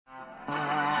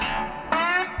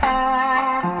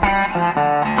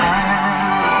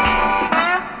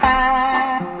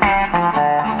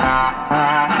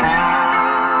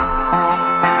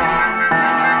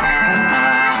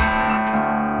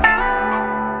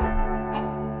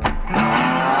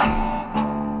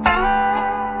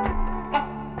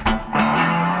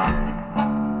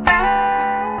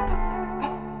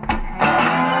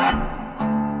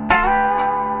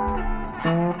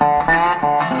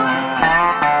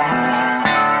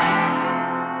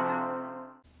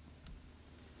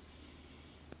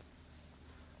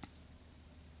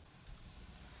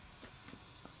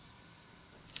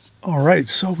All right,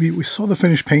 so we saw the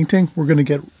finished painting. We're going to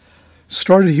get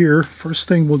started here. First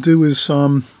thing we'll do is,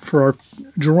 for our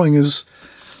drawing is,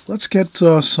 let's get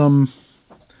some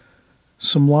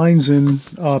lines in,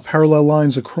 parallel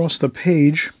lines across the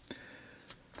page,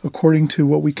 according to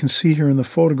what we can see here in the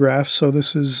photograph. So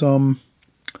this is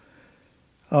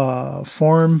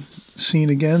farm scene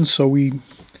again, so we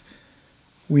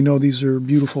know these are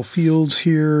beautiful fields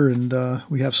here, and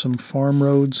we have some farm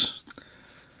roads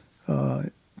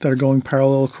that are going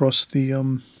parallel across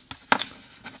the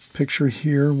picture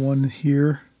here. One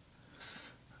here.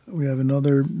 We have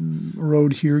another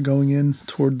road here going in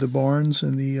toward the barns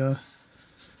and the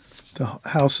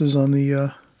houses on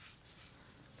the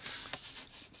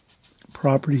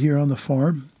property here on the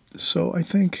farm. So I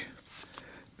think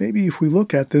maybe if we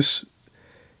look at this,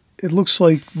 it looks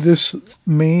like this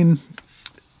main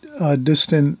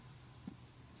distant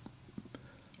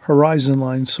horizon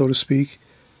line, so to speak,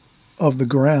 of the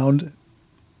ground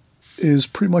is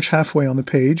pretty much halfway on the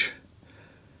page.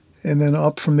 And then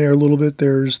up from there a little bit,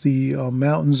 there's the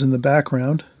mountains in the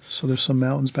background. So there's some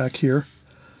mountains back here.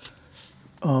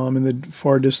 In the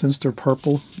far distance, they're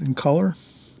purple in color.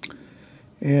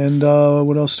 And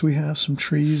what else do we have? Some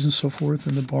trees and so forth,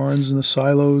 and the barns and the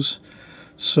silos.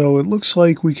 So it looks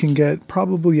like we can get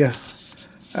probably a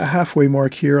halfway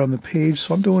mark here on the page.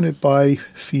 So I'm doing it by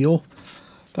feel.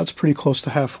 That's pretty close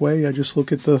to halfway. I just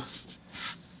look at the...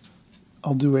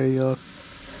 I'll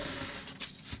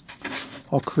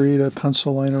create a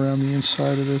pencil line around the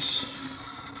inside of this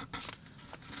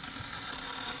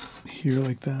here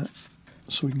like that,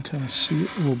 so we can kind of see it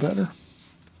a little better.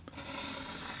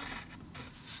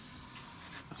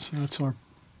 So that's our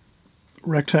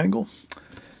rectangle.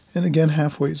 And again,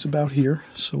 halfway is about here.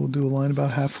 So we'll do a line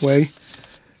about halfway.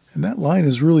 And that line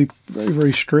is really very,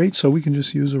 very straight, so we can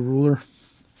just use a ruler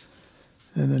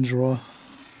and then draw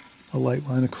a light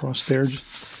line across there,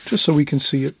 just so we can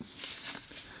see it.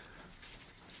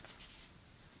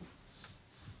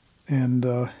 And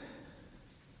then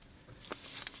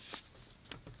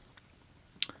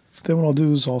what I'll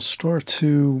do is I'm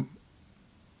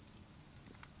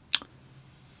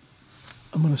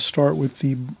going to start with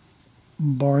the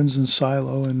barns and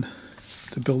silo and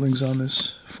the buildings on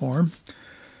this farm.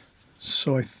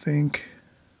 So I think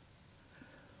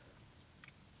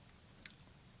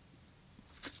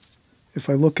if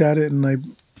I look at it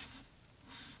and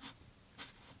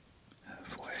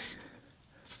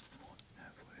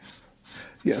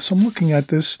yeah, so I'm looking at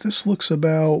this. This looks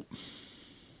about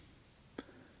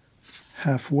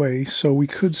halfway. So we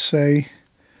could say,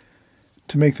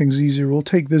 to make things easier, we'll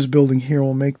take this building here.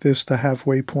 We'll make this the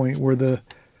halfway point where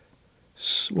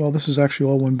well, this is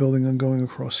actually all one building. I'm going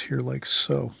across here like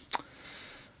so.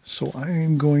 So I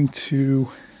am going to...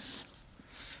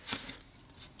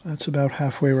 That's about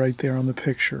halfway right there on the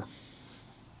picture.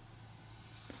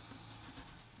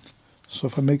 So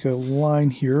if I make a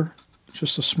line here,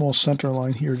 just a small center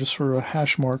line here, just for a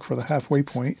hash mark for the halfway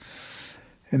point,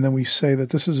 and then we say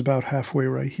that this is about halfway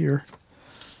right here,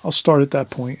 I'll start at that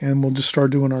point, and we'll just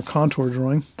start doing our contour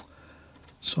drawing.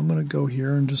 So I'm going to go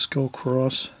here and just go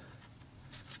across.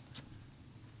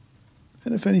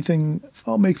 And if anything,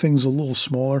 I'll make things a little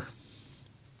smaller.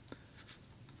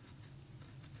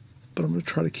 But I'm going to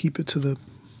try to keep it to the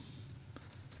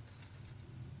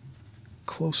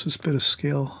closest bit of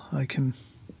scale I can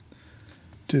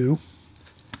do.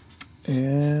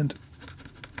 And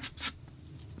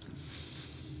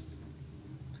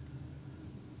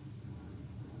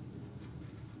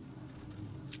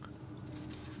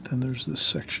then there's this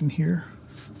section here.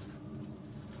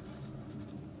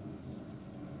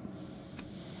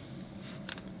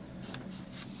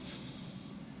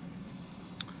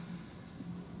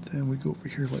 Then we go over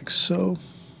here like so.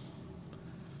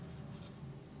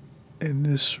 And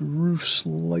this roof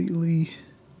slightly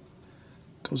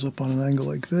goes up on an angle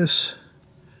like this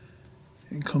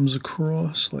and comes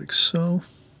across like so.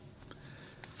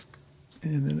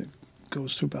 And then it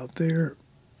goes to about there.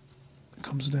 It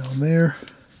comes down there.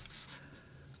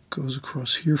 Goes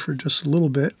across here for just a little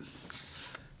bit.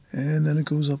 And then it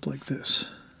goes up like this.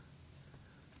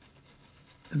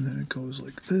 And then it goes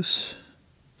like this.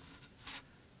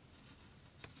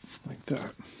 Like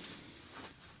that.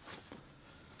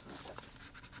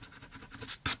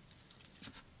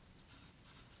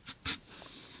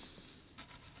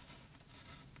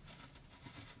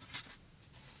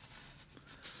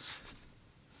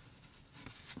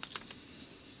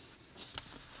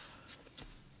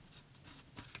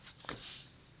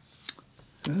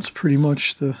 That's pretty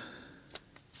much the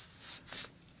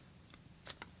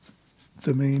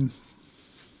main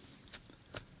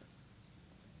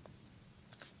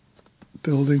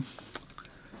building.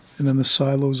 And then the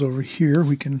silos over here,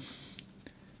 we can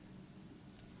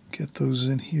get those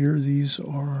in here. These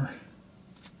are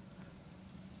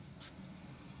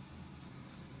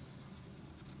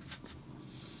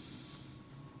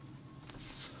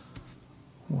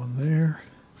one there.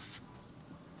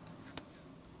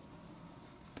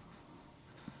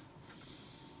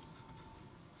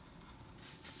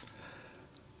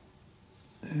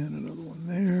 And another one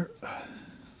there.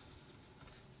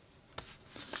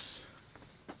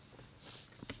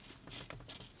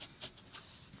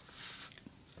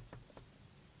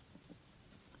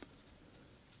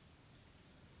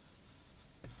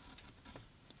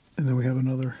 And then we have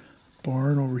another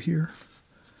barn over here.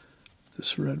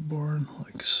 This red barn,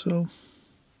 like so.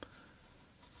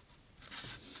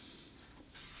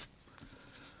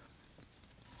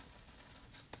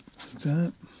 Like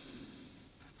that.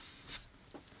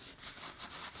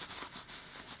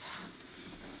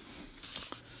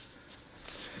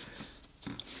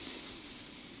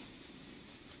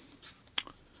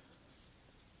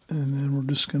 And then we're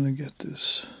just going to get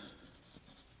this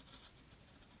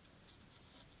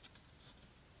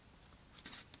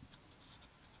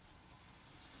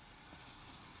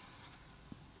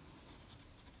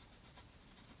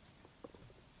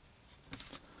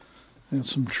and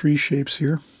some tree shapes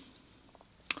here.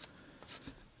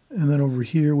 And then over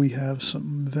here we have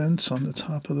some vents on the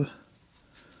top of the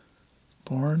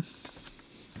barn.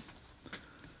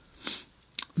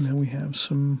 And then we have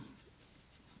some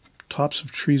tops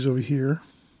of trees over here.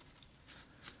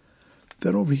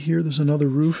 Then over here there's another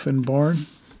roof and barn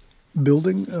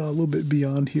building a little bit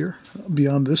beyond here,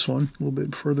 beyond this one, a little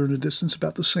bit further in the distance,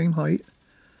 about the same height.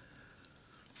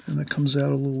 And that comes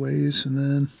out a little ways, and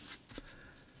then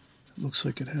it looks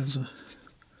like it has a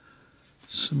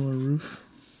similar roof,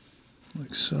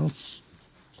 like so.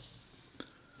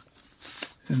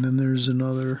 And then there's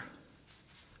another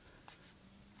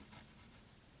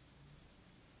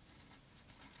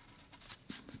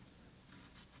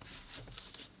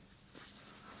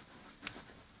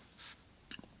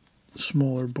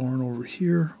smaller barn over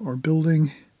here, or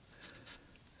building.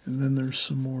 And then there's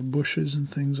some more bushes and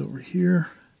things over here.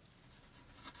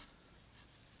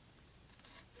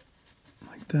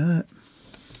 Like that.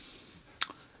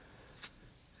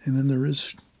 And then there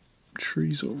is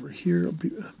trees over here,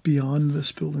 beyond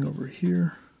this building over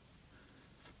here.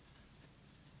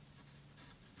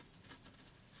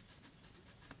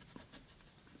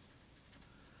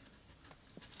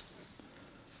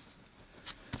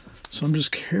 So I'm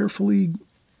just carefully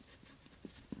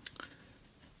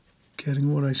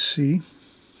getting what I see.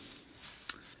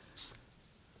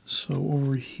 So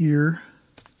over here,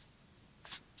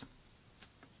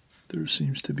 there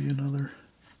seems to be another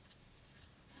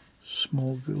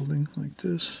small building like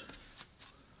this.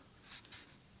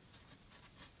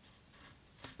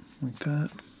 Like that.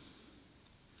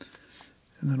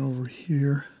 And then over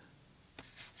here,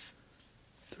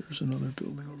 there's another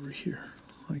building over here,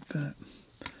 like that.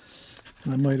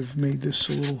 And I might have made this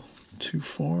a little too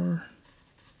far.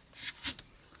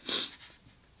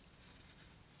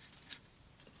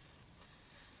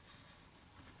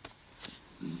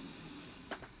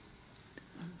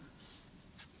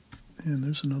 And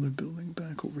there's another building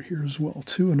back over here as well,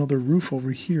 too. Another roof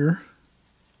over here.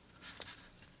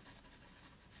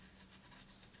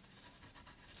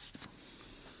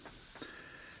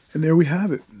 And there we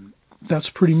have it.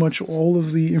 That's pretty much all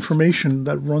of the information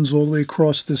that runs all the way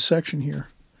across this section here.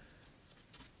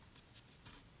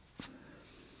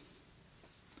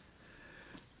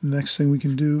 Next thing we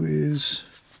can do is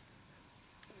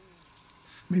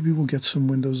maybe we'll get some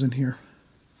windows in here.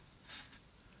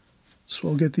 So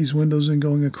I'll get these windows in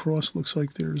going across. Looks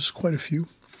like there's quite a few.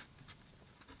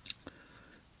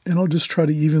 And I'll just try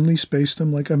to evenly space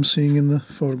them like I'm seeing in the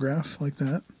photograph, like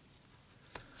that.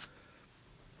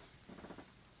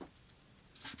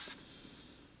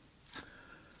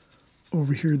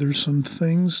 Over here there's some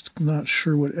things, not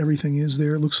sure what everything is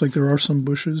there. It looks like there are some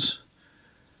bushes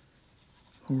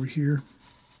over here.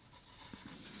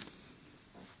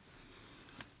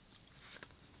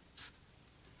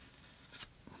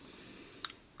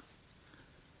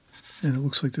 And it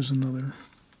looks like there's another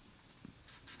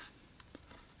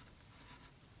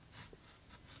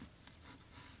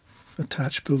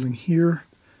attached building here.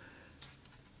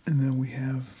 And then we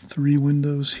have 3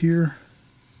 windows here.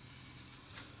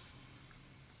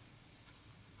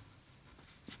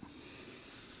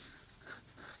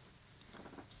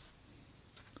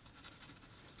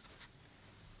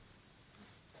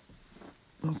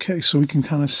 Okay, so we can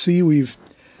kind of see we've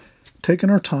taken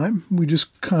our time. We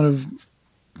just kind of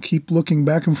keep looking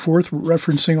back and forth,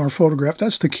 referencing our photograph.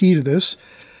 That's the key to this.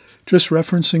 just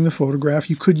referencing the photograph.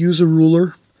 You could use a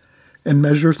ruler and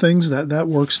measure things. That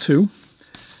works too.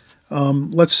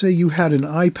 Let's say you had an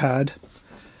iPad.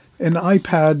 An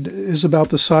iPad is about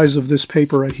the size of this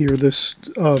paper right here, this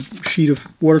sheet of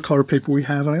watercolor paper we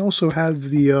have. And I also have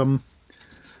the,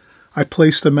 I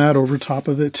placed the mat over top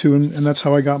of it too, and that's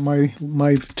how I got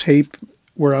my tape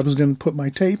where I was going to put my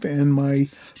tape and my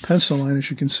pencil line, as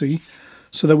you can see,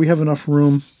 so that we have enough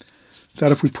room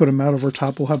that if we put a mat over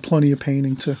top, we'll have plenty of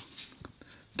painting to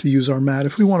use our mat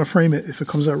if we want to frame it, if it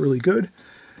comes out really good.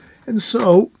 And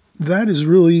so that is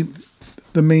really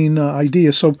the main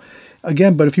idea. So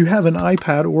again, but if you have an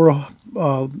iPad or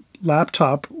a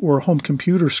laptop or a home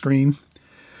computer screen,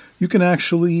 you can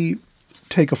actually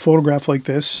take a photograph like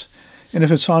this, and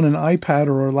if it's on an iPad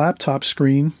or a laptop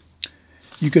screen,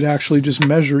 you could actually just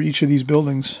measure each of these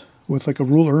buildings with like a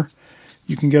ruler.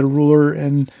 You can get a ruler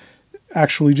and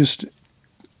actually just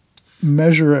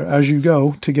measure as you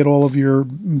go to get all of your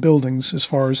buildings as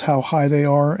far as how high they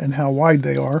are and how wide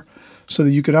they are, so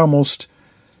that you could almost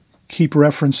keep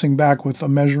referencing back with a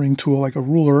measuring tool like a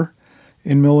ruler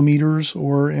in millimeters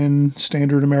or in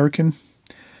standard American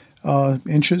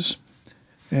inches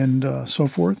and so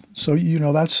forth. So, you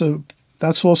know,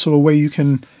 that's also a way you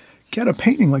can get a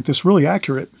painting like this really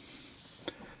accurate.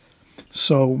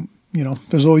 So, you know,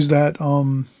 there's always that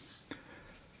kind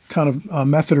of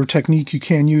method or technique you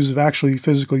can use of actually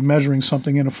physically measuring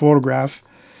something in a photograph,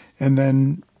 and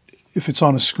then if it's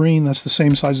on a screen that's the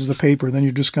same size as the paper, then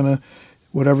you're just going to,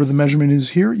 whatever the measurement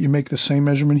is here, you make the same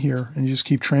measurement here, and you just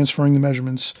keep transferring the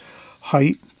measurements,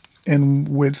 height and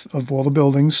width of all the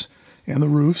buildings and the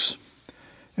roofs,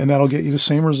 and that'll get you the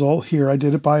same result. Here I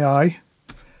did it by eye,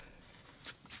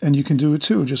 and you can do it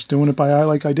too, just doing it by eye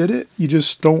like I did it. You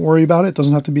just don't worry about it. It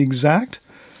doesn't have to be exact.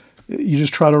 You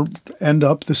just try to end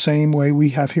up the same way we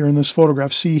have here in this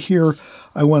photograph. See here,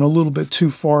 I went a little bit too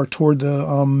far toward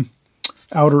the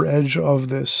outer edge of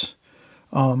this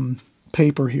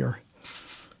paper here.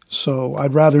 So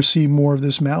I'd rather see more of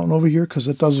this mountain over here, because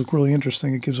it does look really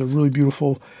interesting. It gives a really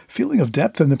beautiful feeling of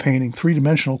depth in the painting,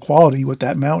 three-dimensional quality with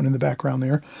that mountain in the background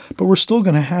there. But we're still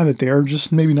going to have it there,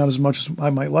 just maybe not as much as I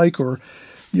might like, or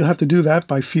you'll have to do that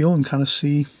by feel and kind of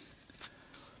see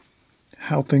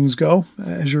how things go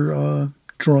as you're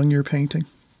drawing your painting.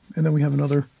 And then we have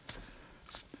another,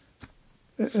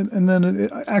 and then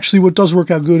actually what does work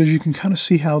out good is you can kind of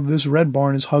see how this red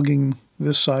barn is hugging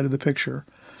this side of the picture.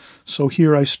 So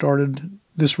here I started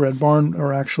this red barn,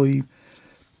 or actually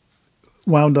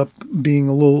wound up being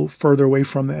a little further away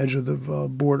from the edge of the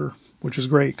border, which is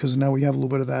great, because now we have a little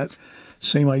bit of that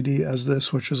same idea as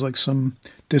this, which is like some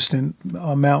distant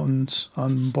mountains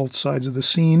on both sides of the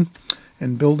scene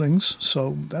and buildings.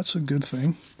 So that's a good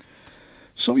thing.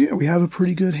 So yeah, we have a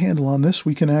pretty good handle on this.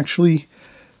 We can actually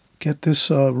get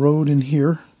this road in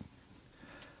here.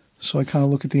 So I kind of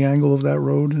look at the angle of that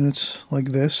road, and it's like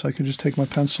this. I could just take my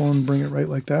pencil and bring it right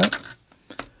like that,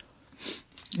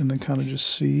 and then kind of just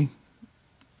see.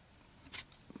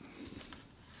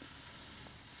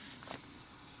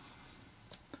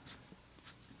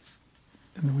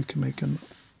 And then we can make an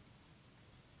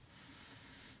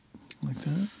like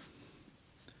that.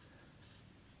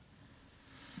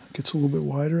 It gets a little bit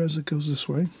wider as it goes this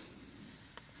way.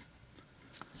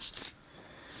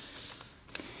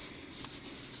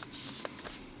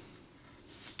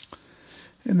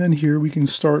 And then here we can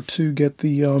start to get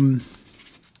the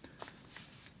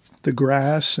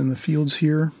grass and the fields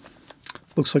here.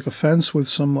 Looks like a fence with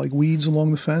some like weeds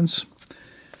along the fence.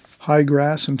 High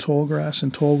grass and tall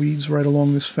weeds right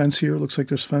along this fence here. It looks like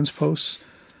there's fence posts.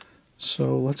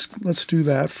 So let's do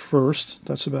that first.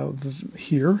 That's about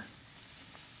here.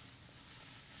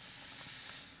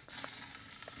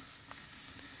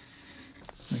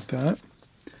 Like that.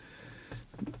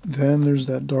 Then there's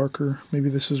that darker, maybe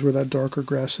this is where that darker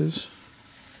grass is,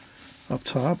 up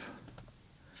top.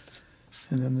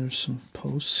 And then there's some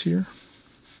posts here.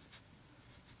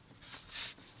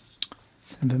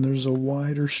 And then there's a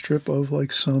wider strip of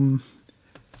like some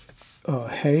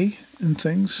hay and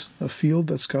things, a field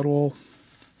that's got all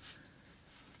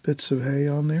bits of hay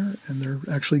on there, and they're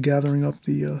actually gathering up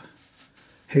the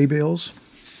hay bales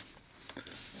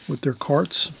with their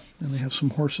carts, and they have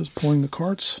some horses pulling the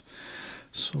carts.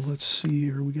 So let's see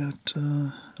here, we got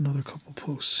another couple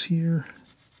posts here,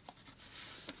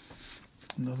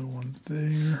 another one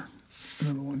there,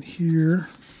 another one here.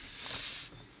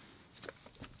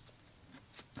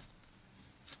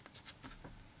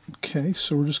 Okay,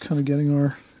 so we're just kind of getting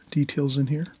our details in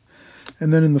here.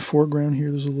 And then in the foreground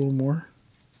here, there's a little more.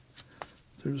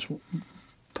 There's a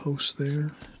post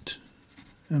there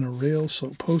and a rail,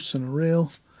 so posts and a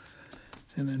rail.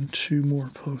 And then two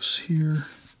more posts here.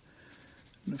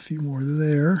 And a few more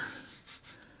there.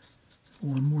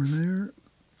 One more there.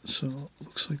 So it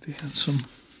looks like they had some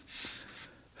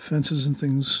fences and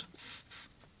things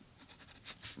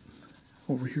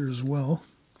over here as well.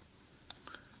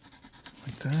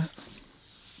 Like that.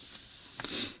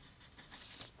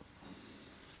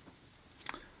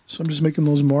 So I'm just making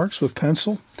those marks with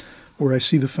pencil where I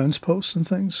see the fence posts and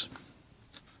things.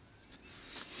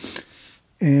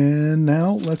 And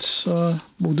now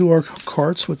we'll do our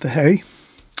carts with the hay.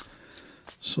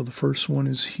 So the first one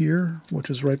is here, which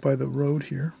is right by the road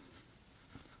here.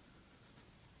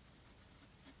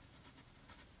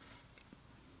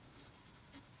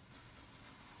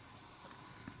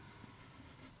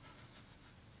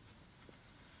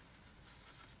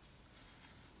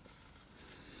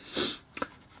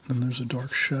 And there's a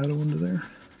dark shadow under there.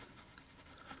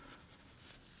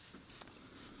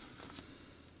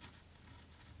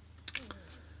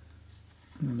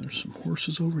 And then there's some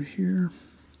horses over here.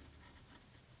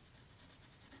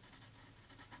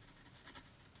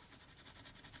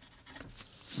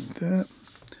 Like that.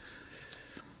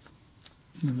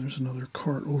 And then there's another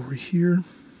cart over here.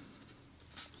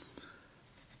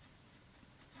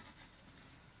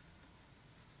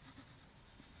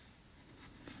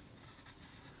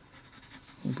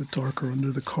 A little bit darker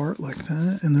under the cart like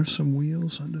that. And there's some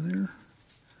wheels under there.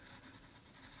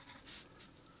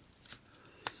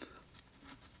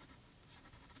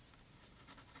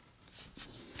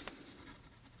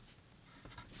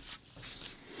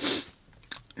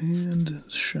 And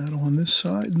shadow on this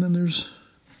side, and then there's,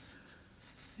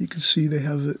 you can see they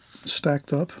have it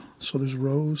stacked up, so there's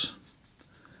rows,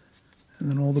 and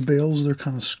then all the bales, they're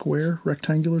kind of square,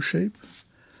 rectangular shape.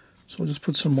 So I'll just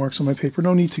put some marks on my paper.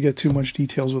 No need to get too much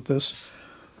details with this.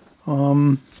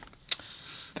 Then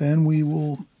we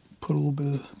will put a little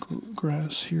bit of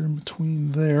grass here in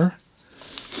between there,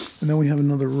 and then we have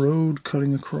another road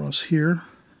cutting across here.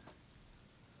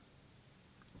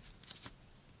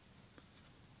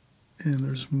 And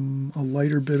there's a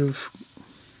lighter bit of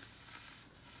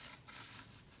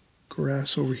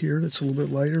grass over here that's a little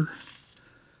bit lighter.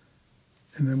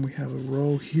 And then we have a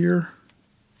row here.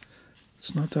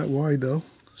 It's not that wide though.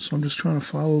 So I'm just trying to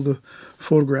follow the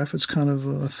photograph. It's kind of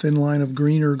a thin line of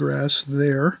greener grass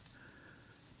there.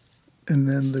 And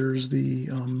then there's the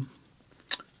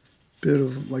bit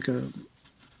of like a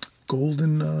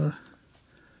golden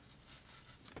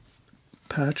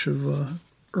patch of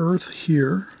earth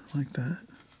here. Like that.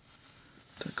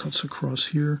 That cuts across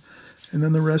here. And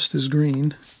then the rest is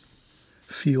green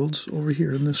fields over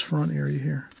here in this front area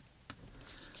here.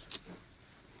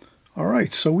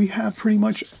 Alright, so we have pretty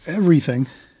much everything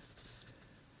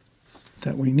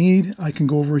that we need. I can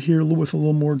go over here with a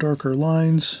little more darker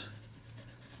lines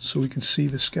so we can see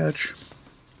the sketch.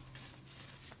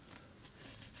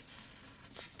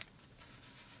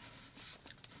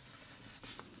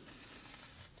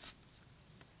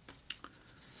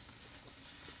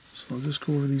 I'll just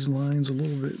go over these lines a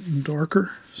little bit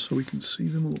darker so we can see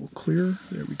them a little clearer.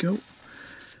 There we go.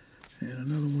 And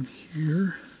another one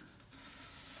here,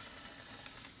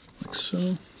 like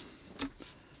so.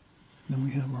 Then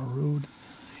we have our road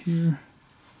here,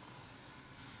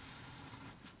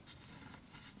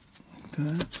 like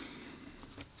that.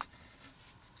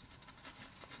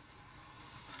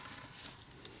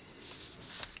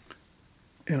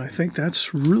 And I think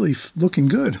that's really looking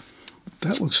good.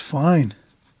 That looks fine.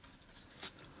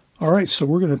 Alright, so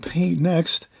we're going to paint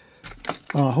next.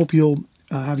 I hope you'll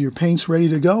have your paints ready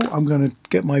to go. I'm going to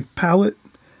get my palette,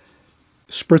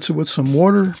 spritz it with some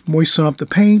water, moisten up the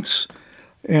paints,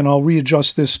 and I'll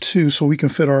readjust this too so we can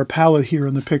fit our palette here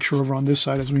in the picture over on this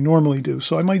side as we normally do.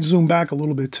 So I might zoom back a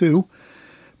little bit too,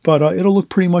 but it'll look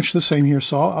pretty much the same here.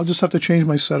 So I'll just have to change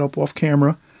my setup off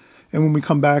camera, and when we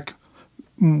come back,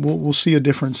 we'll see a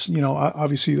difference. You know,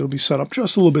 obviously it'll be set up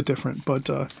just a little bit different,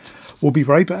 but we'll be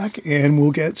right back and we'll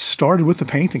get started with the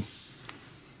painting.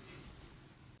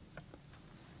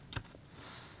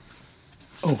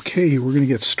 Okay, we're going to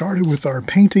get started with our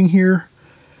painting here.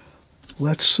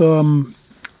 Let's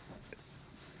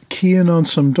key in on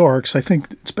some darks. I think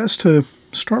it's best to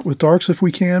start with darks if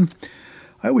we can.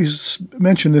 I always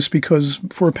mention this because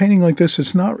for a painting like this,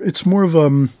 it's more of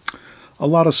a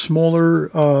lot of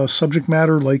smaller subject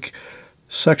matter, like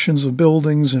sections of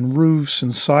buildings and roofs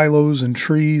and silos and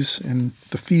trees and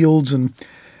the fields, and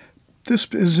this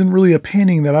isn't really a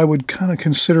painting that I would kind of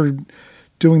consider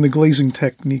doing the glazing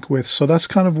technique with. So that's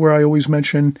kind of where I always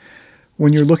mention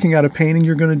when you're looking at a painting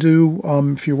you're going to do,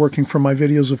 if you're working for my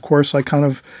videos, of course, I kind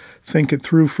of think it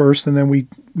through first, and then we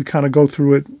kind of go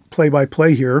through it play by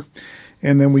play here,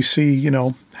 and then we see, you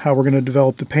know, how we're going to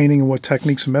develop the painting and what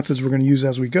techniques and methods we're going to use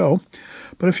as we go.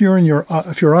 But if you're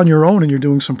if you're on your own and you're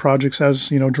doing some projects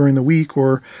during the week,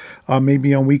 or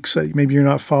maybe on weeks that maybe you're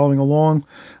not following along,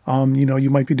 you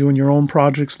might be doing your own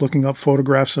projects, looking up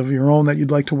photographs of your own that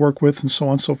you'd like to work with, and so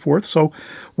on and so forth. So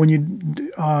when you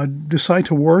decide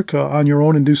to work on your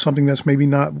own and do something that's maybe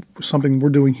not something we're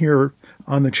doing here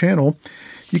on the channel,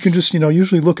 you can just,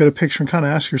 usually look at a picture and kind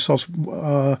of ask yourselves,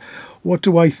 what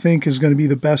do I think is going to be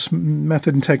the best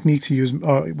method and technique to use?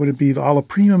 Would it be the alla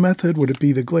prima method? Would it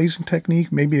be the glazing technique?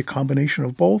 Maybe a combination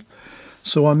of both.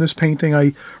 So on this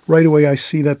painting, right away I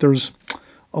see that there's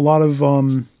a lot of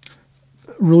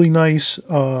really nice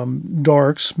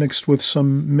darks mixed with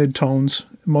some midtones,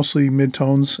 mostly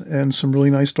midtones, and some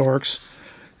really nice darks,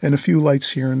 and a few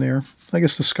lights here and there. I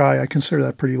guess the sky, I consider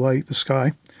that pretty light, the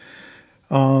sky.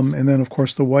 And then, of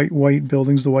course, the white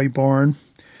buildings, the white barn.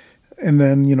 And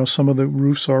then, some of the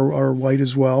roofs are white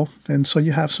as well. And so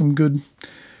you have some good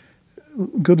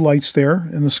lights there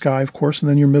in the sky, of course. And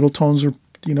then your middle tones are,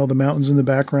 the mountains in the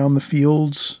background, the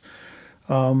fields.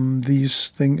 These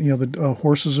things, the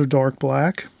horses are dark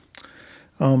black.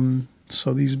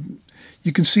 So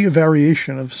you can see a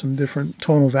variation of some different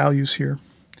tonal values here.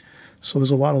 So there's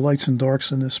a lot of lights and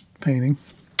darks in this painting.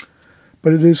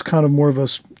 But it is kind of more of a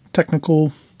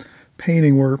technical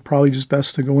painting where probably just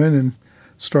best to go in and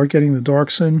start getting the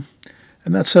darks in,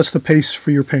 and that sets the pace for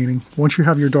your painting. Once you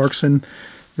have your darks in,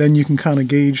 then you can kind of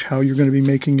gauge how you're going to be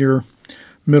making your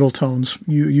middle tones,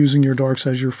 using your darks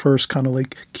as your first kind of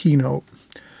like keynote.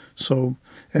 So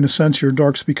in a sense, your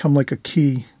darks become like a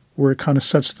key where it kind of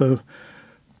sets the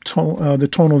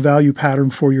tonal value pattern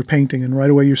for your painting, and right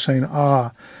away you're saying,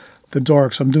 the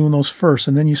darks, I'm doing those first,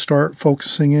 and then you start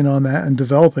focusing in on that and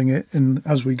developing it. And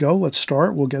as we go, let's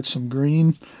start. We'll get some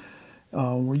green.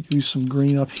 We'll use some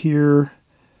green up here,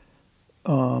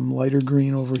 lighter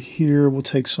green over here. We'll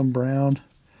take some brown,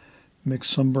 mix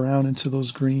some brown into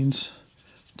those greens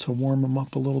to warm them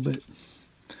up a little bit.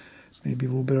 Maybe a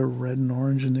little bit of red and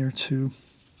orange in there too.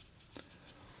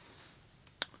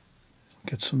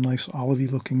 Get some nice olivey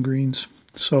looking greens.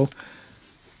 So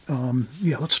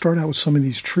yeah, let's start out with some of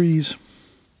these trees.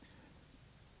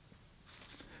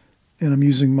 And I'm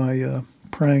using my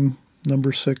Prang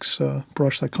number 6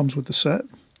 brush that comes with the set.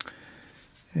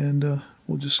 And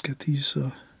we'll just get these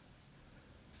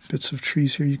bits of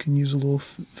trees here. You can use a little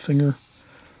finger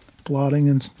blotting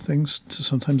and things to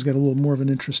sometimes get a little more of an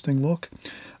interesting look.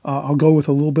 I'll go with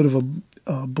a little bit of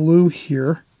a blue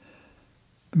here.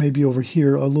 Maybe over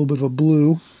here, a little bit of a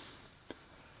blue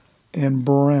and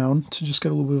brown to just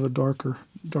get a little bit of a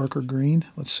darker green.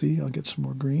 Let's see, I'll get some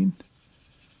more green.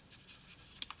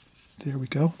 There we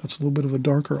go. That's a little bit of a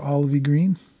darker olivey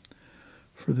green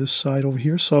for this side over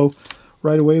here. So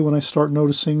right away when I start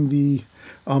noticing the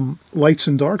lights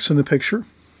and darks in the picture,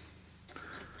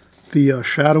 the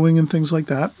shadowing and things like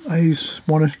that, I just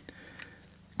want to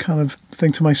kind of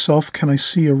think to myself, can I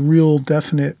see a real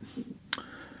definite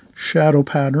shadow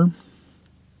pattern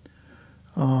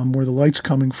where the light's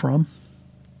coming from?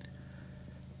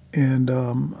 And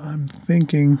I'm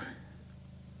thinking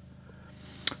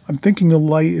the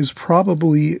light is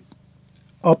probably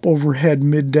up overhead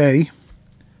midday,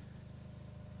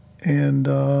 and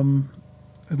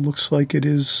it looks like it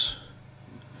is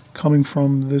coming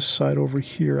from this side over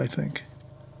here, I think.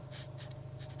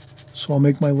 So I'll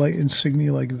make my light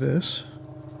insignia like this,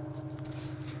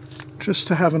 just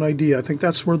to have an idea. I think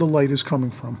that's where the light is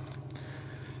coming from,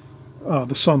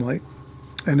 the sunlight,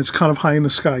 and it's kind of high in the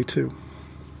sky too.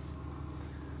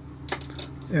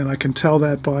 And I can tell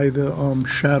that by the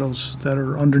shadows that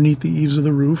are underneath the eaves of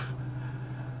the roof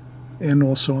and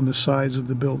also on the sides of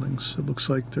the buildings. It looks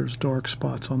like there's dark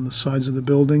spots on the sides of the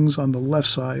buildings, on the left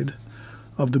side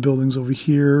of the buildings over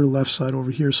here, left side over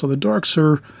here. So the darks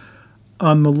are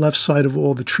on the left side of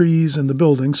all the trees and the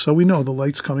buildings, so we know the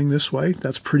light's coming this way.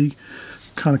 That's pretty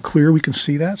kind of clear. We can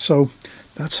see that. So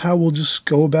that's how we'll just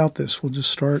go about this. We'll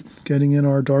just start getting in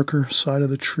our darker side of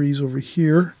the trees over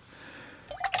here.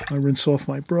 I rinse off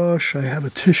my brush. I have a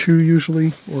tissue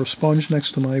usually, or a sponge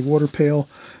next to my water pail.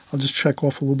 I'll just check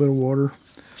off a little bit of water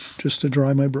just to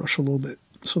dry my brush a little bit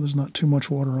so there's not too much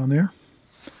water on there.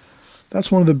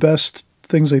 That's one of the best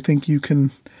things I think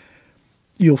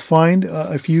you'll find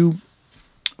if you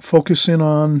focus in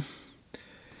on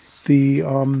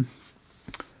the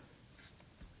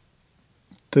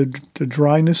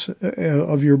dryness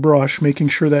of your brush, making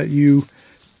sure that you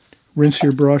rinse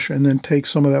your brush and then take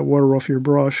some of that water off your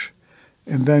brush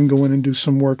and then go in and do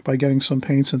some work by getting some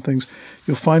paints and things.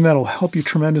 You'll find that'll help you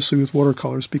tremendously with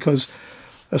watercolors, because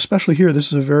especially here, this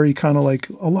is a very kind of like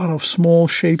a lot of small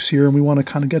shapes here, and we want to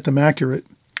kind of get them accurate.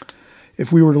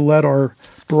 If we were to let our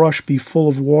brush be full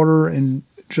of water and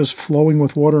just flowing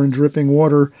with water and dripping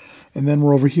water, and then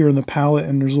we're over here in the palette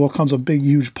and there's all kinds of big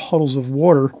huge puddles of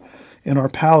water in our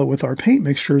palette with our paint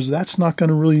mixtures, that's not going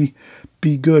to really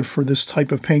be good for this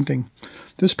type of painting.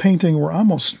 This painting, we're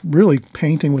almost really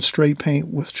painting with straight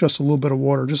paint with just a little bit of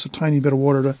water, just a tiny bit of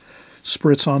water to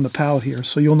spritz on the palette here.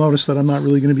 So you'll notice that I'm not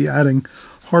really going to be adding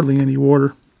hardly any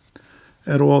water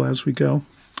at all as we go.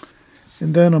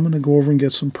 And then I'm going to go over and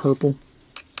get some purple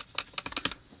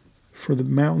for the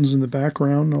mountains in the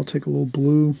background. I'll take a little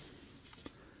blue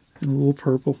and a little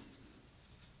purple.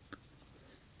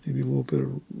 Maybe a little bit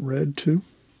of red too.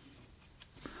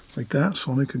 Like that.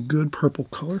 So I'll make a good purple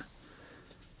color.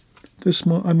 This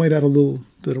I might add a little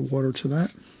bit of water to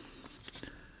that.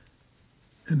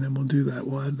 And then we'll do that.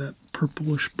 We'll add that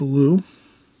purplish blue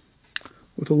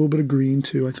with a little bit of green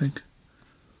too, I think.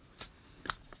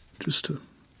 Just to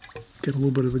get a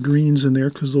little bit of the greens in there,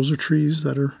 because those are trees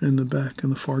that are in the back in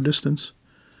the far distance.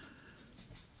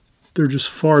 They're just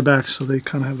far back, so they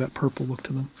kind of have that purple look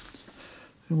to them.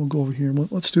 And we'll go over here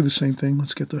and let's do the same thing.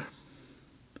 Let's get the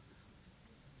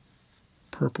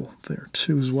purple there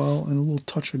too as well, and a little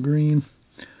touch of green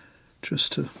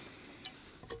just to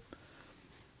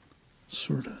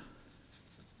sort of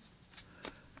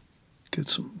get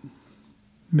some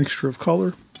mixture of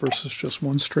color versus just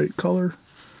one straight color.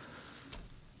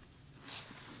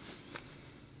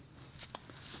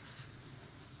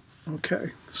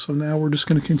 Okay, so now we're just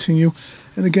going to continue,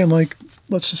 and again, like,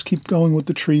 let's just keep going with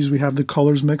the trees. We have the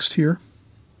colors mixed here.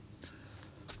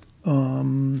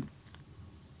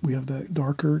 We have that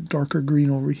darker green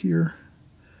over here,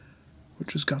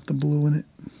 which has got the blue in it.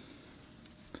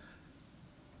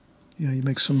 Yeah, you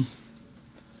make some,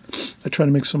 I try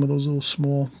to make some of those little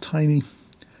small, tiny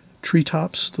tree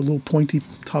tops, the little pointy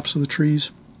tops of the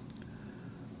trees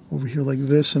over here like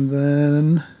this, and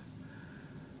then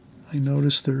I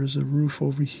notice there is a roof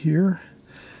over here,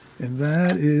 and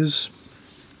that is,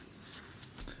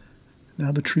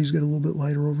 now the trees get a little bit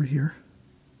lighter over here,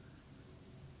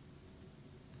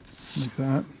 like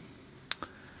that.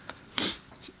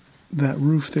 That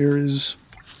roof there is,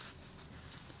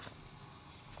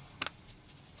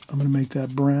 I'm going to make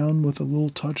that brown with a little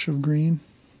touch of green,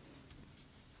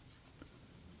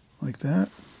 like that.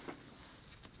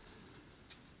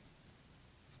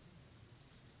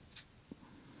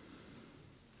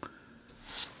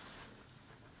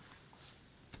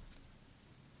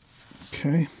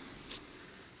 Okay.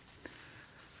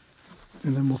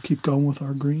 And then we'll keep going with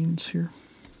our greens here.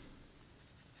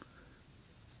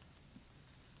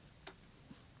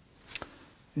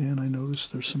 And I notice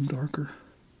there's some darker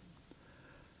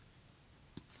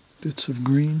bits of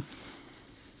green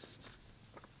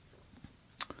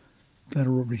that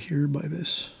are over here by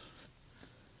this,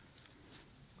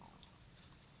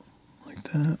 like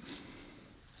that.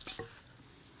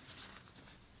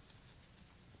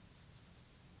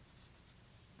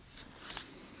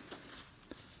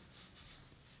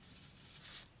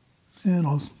 And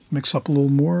I'll mix up a little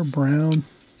more brown,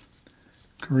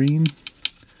 green,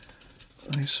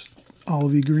 nice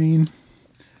olivey green,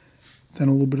 then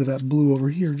a little bit of that blue over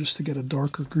here just to get a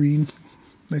darker green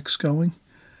mix going,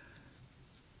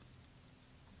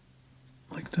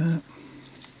 like that.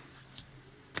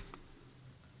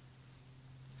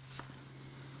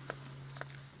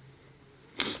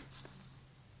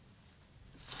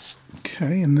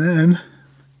 Okay, and then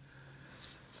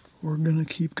we're going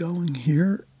to keep going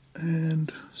here,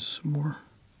 and some more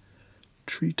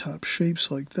treetop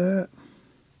shapes like that.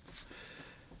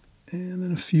 And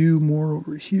then a few more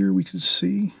over here we can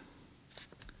see.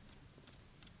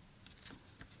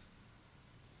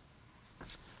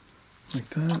 Like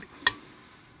that.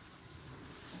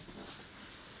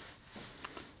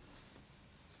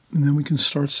 And then we can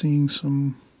start seeing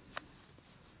some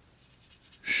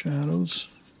shadows.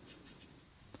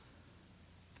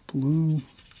 Blue.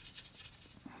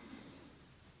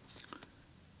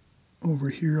 Over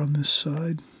here on this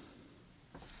side.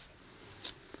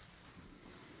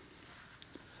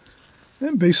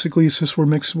 And basically it's just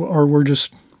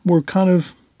we're kind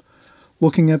of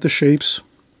looking at the shapes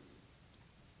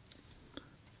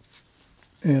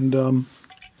and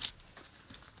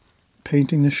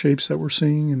painting the shapes that we're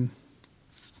seeing, and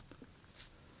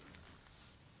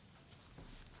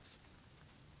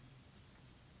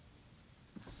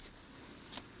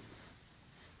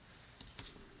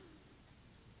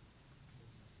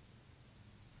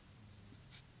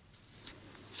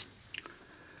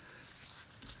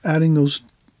adding those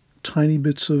tiny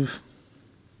bits of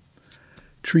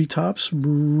treetops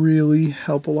really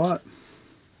help a lot.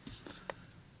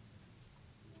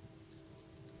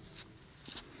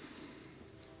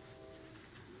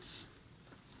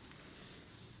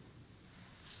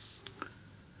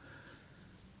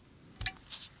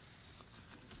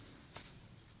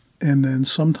 And then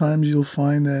sometimes you'll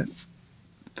find that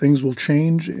things will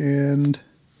change and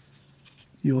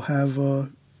you'll have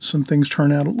some things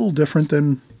turn out a little different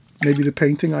than maybe the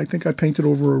painting. I think I painted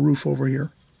over a roof over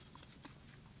here,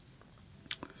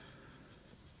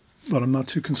 but I'm not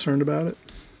too concerned about it.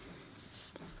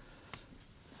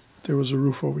 There was a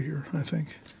roof over here, I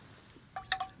think.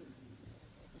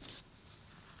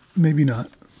 Maybe not.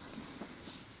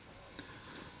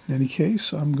 In any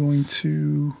case, I'm going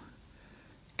to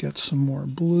get some more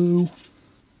blue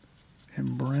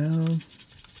and brown.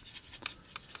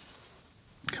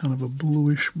 Kind of a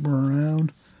bluish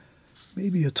brown.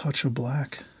 Maybe a touch of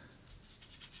black.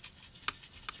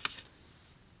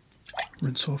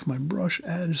 Rinse off my brush,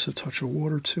 add just a touch of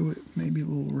water to it, maybe a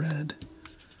little red.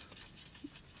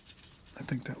 I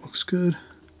think that looks good.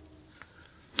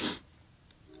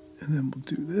 And then we'll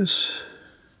do this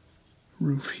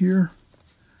roof here.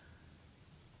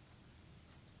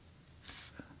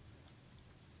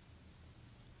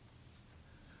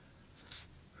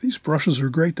 These brushes are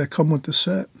great that come with the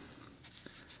set.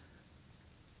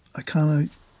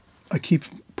 I keep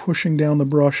pushing down the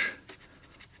brush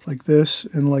like this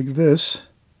and like this,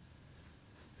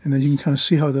 and then you can kind of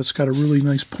see how that's got a really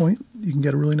nice point. You can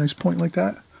get a really nice point like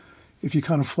that if you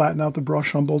kind of flatten out the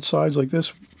brush on both sides like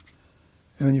this,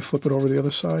 and then you flip it over the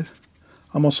other side,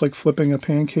 almost like flipping a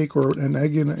pancake or an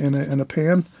egg in a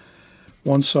pan.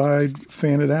 One side,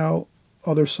 fan it out,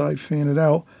 other side, fan it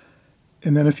out,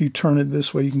 and then if you turn it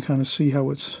this way, you can kind of see how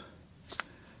it's,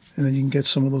 and then you can get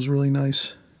some of those really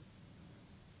nice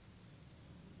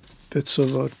bits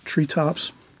of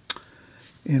treetops,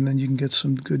 and then you can get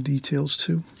some good details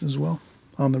too as well.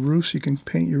 On the roofs, you can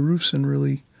paint your roofs in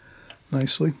really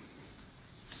nicely.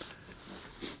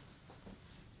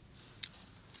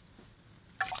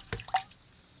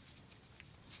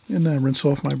 And then I rinse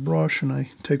off my brush and I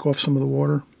take off some of the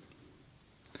water.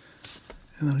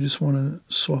 And then I just want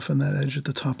to soften that edge at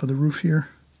the top of the roof here,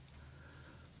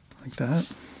 like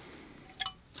that.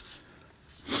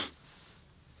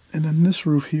 And then this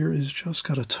roof here is just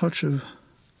got a touch of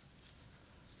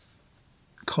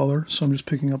color, so I'm just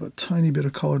picking up a tiny bit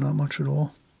of color, not much at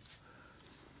all.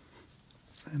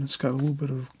 And it's got a little bit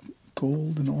of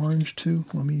gold and orange too.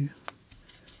 Let me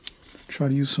try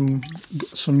to use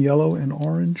some yellow and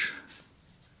orange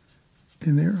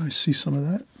in there. I see some of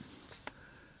that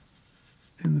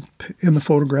in the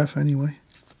photograph anyway.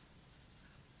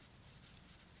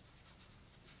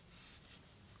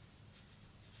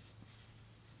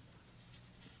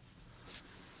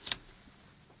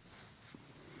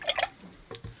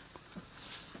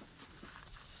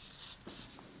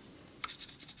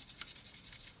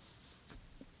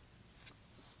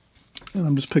 And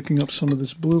I'm just picking up some of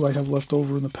this blue I have left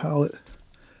over in the palette.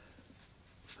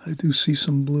 I do see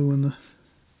some blue in the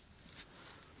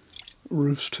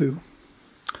roofs too.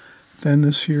 Then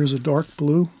this here is a dark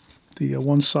blue, the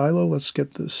one silo. Let's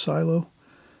get this silo.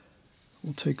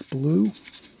 We'll take blue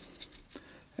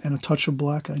and a touch of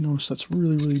black. I notice that's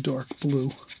really, really dark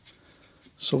blue.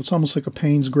 So it's almost like a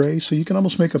Payne's gray. So you can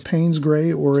almost make a Payne's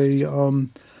gray or a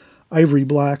ivory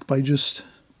black by just,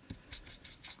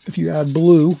 if you add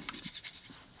blue,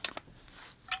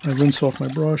 I rinse off my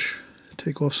brush,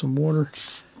 take off some water,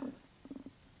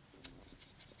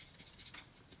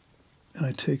 and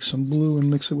I take some blue and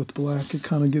mix it with black. It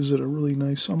kind of gives it a really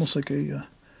nice, almost like a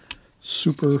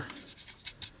super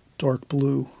dark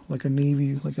blue, like a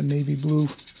navy blue, a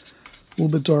little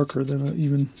bit darker than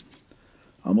even,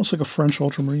 almost like a French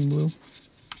ultramarine blue,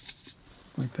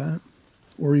 like that,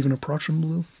 or even a Prussian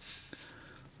blue.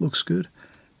 Looks good.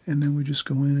 And then we just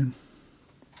go in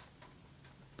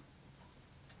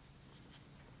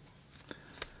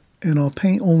and I'll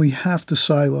paint only half the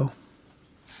silo,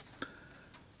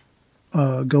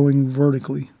 going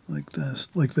vertically like this.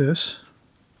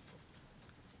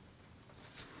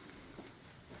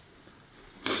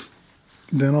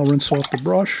 Then I'll rinse off the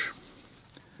brush,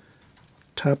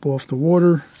 tap off the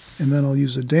water, and then I'll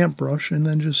use a damp brush and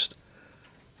then just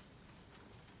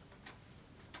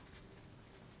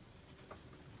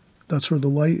that's where the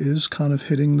light is kind of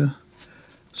hitting the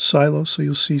silo, so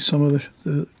you'll see some of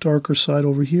the darker side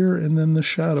over here and then the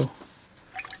shadow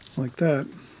like that.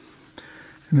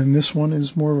 And then this one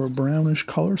is more of a brownish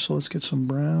color, so let's get some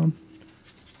brown.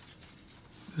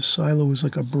 This silo is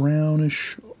like a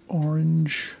brownish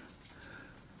orange,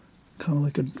 kind of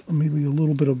like maybe a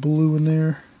little bit of blue in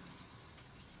there,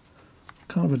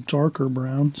 kind of a darker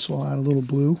brown, so I'll add a little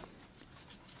blue,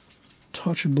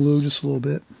 touch of blue just a little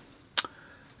bit,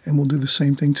 and we'll do the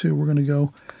same thing too. We're going to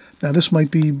go, now this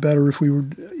might be better if we were,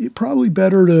 probably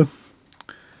better to,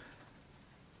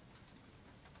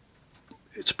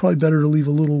 it's probably better to leave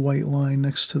a little white line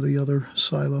next to the other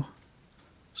silo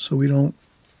so we don't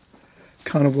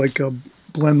kind of like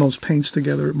blend those paints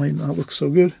together. It might not look so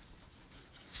good.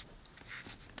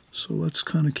 So let's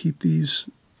kind of keep these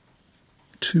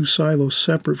two silos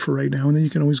separate for right now, and then you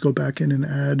can always go back in and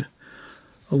add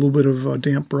a little bit of a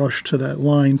damp brush to that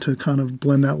line to kind of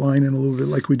blend that line in a little bit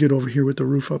like we did over here with the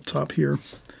roof up top here.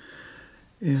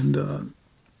 And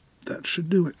that should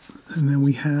do it. And then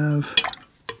we have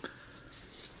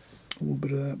a little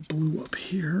bit of that blue up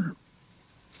here,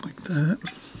 like that.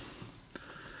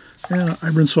 And I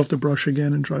rinse off the brush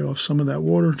again and dry off some of that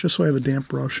water, just so I have a damp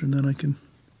brush, and then I can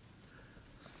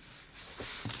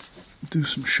do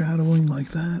some shadowing like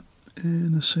that.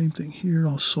 And the same thing here,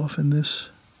 I'll soften this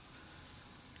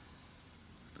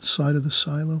side of the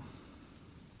silo.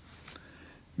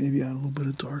 Maybe add a little bit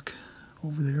of dark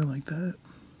over there like that.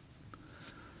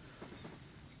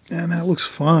 And that looks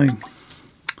fine.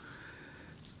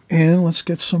 And let's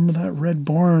get some of that red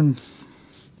barn.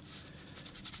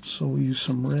 So we'll use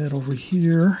some red over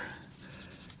here.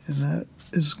 And that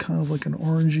is kind of like an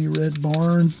orangey red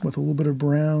barn with a little bit of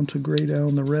brown to gray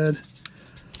down the red.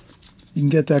 You can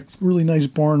get that really nice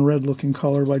barn red looking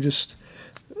color by just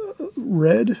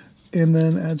red and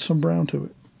then add some brown to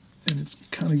it. And it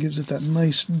kind of gives it that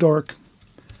nice dark,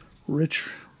 rich,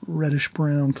 reddish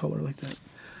brown color like that.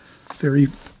 Very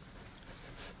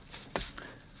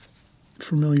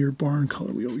familiar barn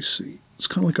color we always see. It's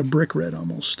kind of like a brick red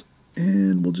almost.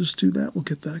 And we'll just do that. We'll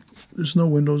get that. There's no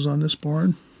windows on this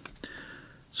barn,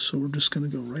 so we're just going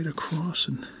to go right across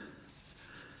and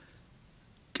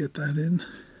get that in.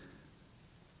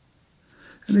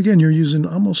 And again, you're using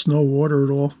almost no water at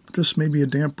all, just maybe a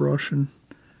damp brush, and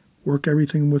work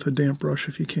everything with a damp brush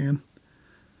if you can.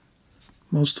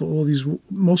 Most all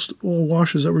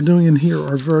washes that we're doing in here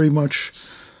are very much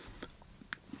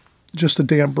just a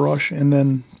damp brush, and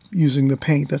then using the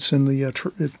paint that's in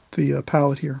the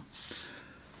palette here.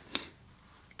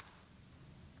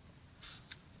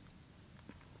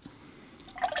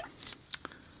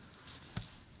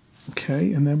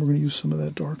 Okay, and then we're going to use some of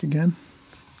that dark again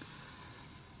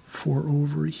for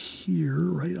over here,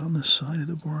 right on the side of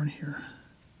the barn here.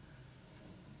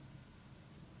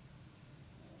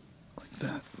 Like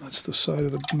that. That's the side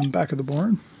of the back of the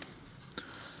barn.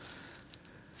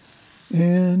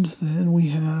 And then we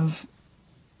have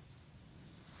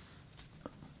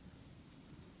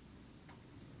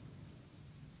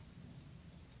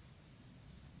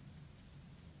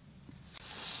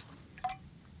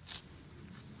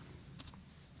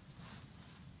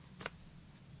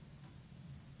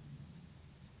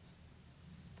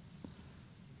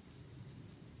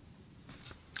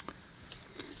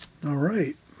all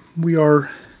right, we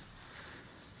are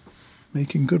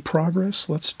making good progress.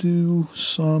 Let's do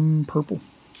some purple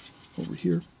over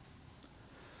here.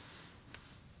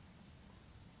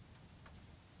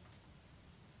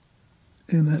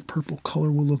 And that purple color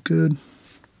will look good.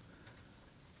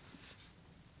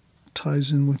 Ties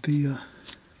in with the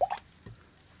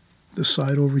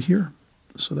side over here.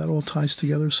 So that all ties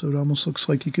together, so it almost looks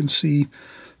like you can see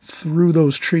through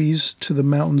those trees to the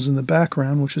mountains in the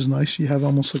background, which is nice. You have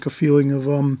almost like a feeling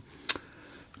of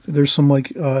there's some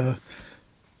like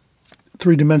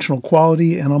three-dimensional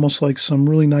quality, and almost like some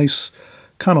really nice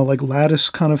kind of like lattice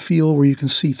kind of feel where you can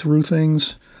see through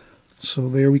things. So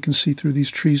there we can see through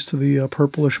these trees to the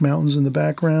purplish mountains in the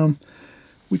background.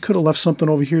 We could have left something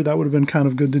over here that would have been kind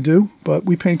of good to do, but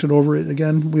we painted over it.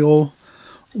 Again, we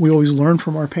always learn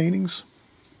from our paintings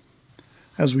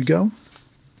as we go.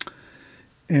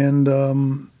 And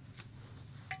we'll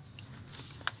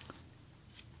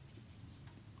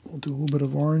do a little bit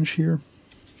of orange here.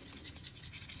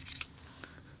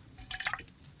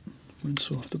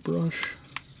 Rinse off the brush.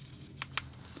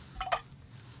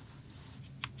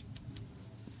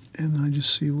 And I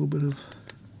just see a little bit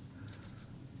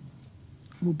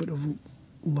of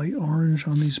light orange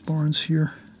on these barns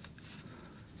here.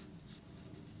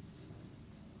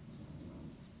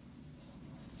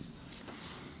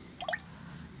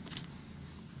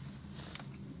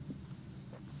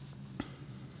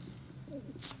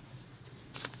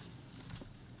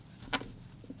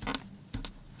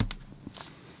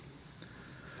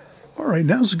 All right,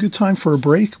 now's a good time for a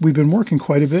break. We've been working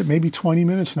quite a bit, maybe 20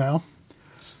 minutes now.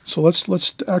 So let's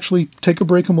actually take a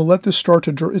break, and we'll let this start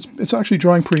to dry. It's actually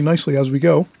drying pretty nicely as we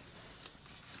go.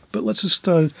 But let's just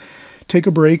take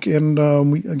a break,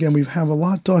 and we have a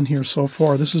lot done here so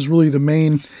far. This is really the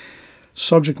main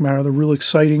subject matter, the real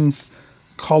exciting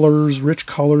colors, rich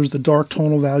colors, the dark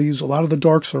tonal values. A lot of the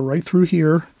darks are right through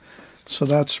here, so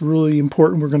that's really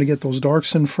important. We're going to get those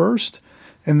darks in first,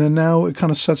 And then now it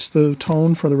kind of sets the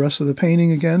tone for the rest of the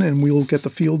painting again, and we'll get the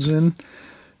fields in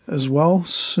as well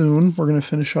soon. We're going to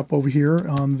finish up over here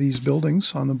on these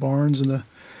buildings, on the barns and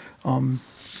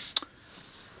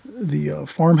the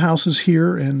farmhouses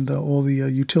here, and all the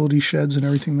utility sheds and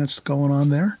everything that's going on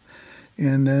there.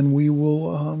 And then we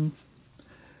will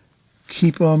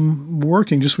keep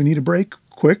working. Just we need a break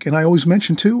quick. And I always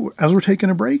mention too, as we're taking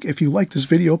a break, if you like this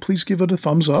video, please give it a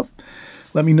thumbs up.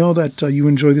 Let me know that you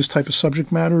enjoy this type of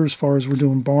subject matter as far as we're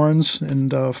doing barns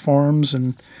and farms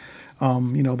and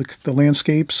you know, the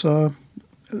landscapes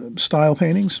style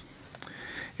paintings.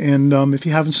 And if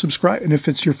you haven't subscribed, and if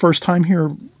it's your first time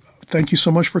here, thank you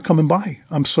so much for coming by.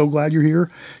 I'm so glad you're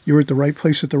here. You're at the right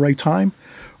place at the right time.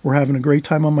 We're having a great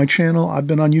time on my channel. I've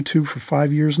been on YouTube for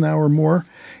 5 years now or more,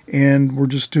 and we're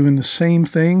just doing the same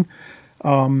thing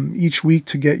each week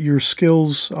to get your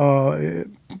skills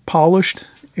polished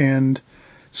and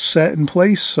set in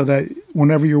place so that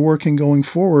whenever you're working going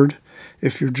forward,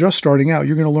 if you're just starting out,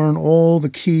 you're going to learn all the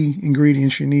key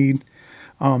ingredients you need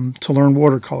to learn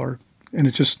watercolor. And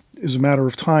it just is a matter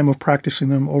of time of practicing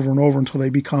them over and over until they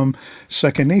become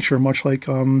second nature, much like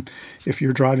if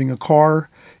you're driving a car.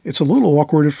 It's a little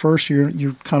awkward at first.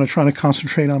 You're kind of trying to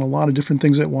concentrate on a lot of different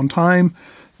things at one time.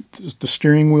 The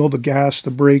steering wheel, the gas,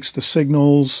 the brakes, the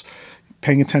signals,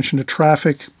 paying attention to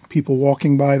traffic, people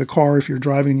walking by the car. If you're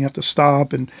driving, you have to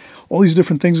stop, and all these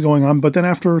different things going on. But then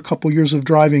after a couple years of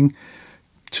driving,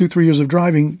 2-3 years of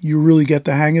driving, you really get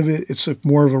the hang of it. It's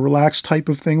more of a relaxed type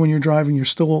of thing when you're driving. You're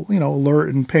still, you know,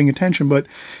 alert and paying attention, but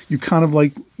you kind of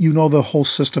like, you know, the whole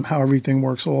system, how everything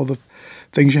works, all the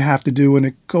things you have to do, and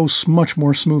it goes much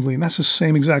more smoothly. And that's the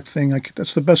same exact thing.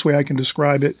 That's the best way I can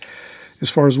describe it as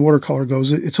far as watercolor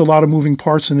goes. It's a lot of moving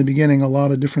parts in the beginning, a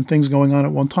lot of different things going on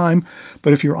at one time.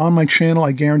 But if you're on my channel,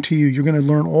 I guarantee you're going to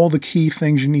learn all the key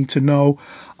things you need to know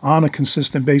on a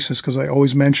consistent basis, because I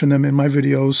always mention them in my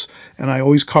videos and I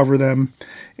always cover them.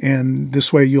 And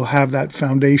this way you'll have that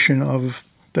foundation of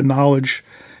the knowledge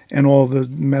and all the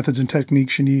methods and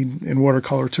techniques you need in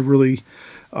watercolor to really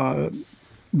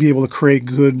be able to create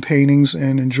good paintings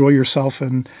and enjoy yourself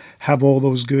and have all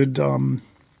those good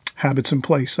habits in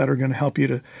place that are going to help you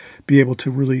to be able to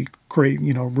really create,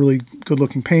 you know, really good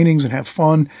looking paintings and have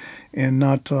fun, and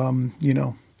not, you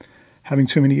know, having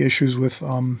too many issues with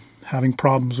having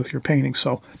problems with your painting.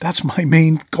 So that's my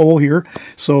main goal here.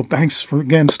 So thanks for,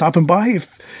 again, stopping by.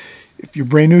 If you're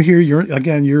brand new here, you're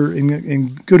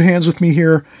in good hands with me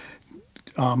here.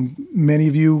 Many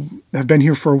of you have been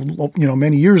here for, you know,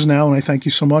 many years now, and I thank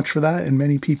you so much for that. And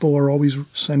many people are always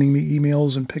sending me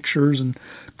emails and pictures, and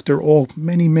they're all,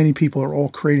 many people are all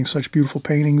creating such beautiful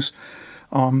paintings.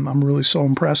 I'm really so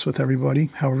impressed with everybody,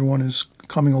 how everyone is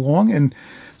coming along. And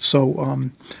so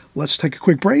let's take a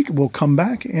quick break. We'll come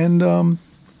back and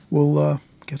we'll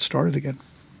get started again.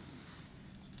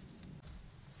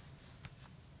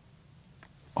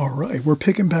 All right, we're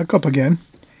picking back up again.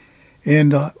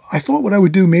 And I thought what I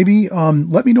would do, maybe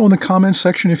let me know in the comments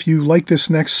section if you like this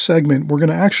next segment. We're going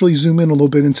to actually zoom in a little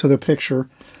bit into the picture.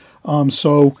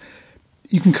 So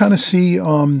you can kind of see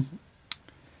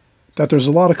that there's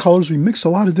a lot of colors. We mixed a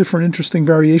lot of different interesting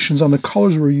variations on the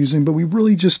colors we're using, but we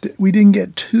really we didn't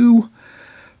get too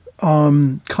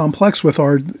complex with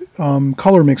our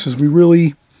color mixes. We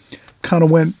really kind of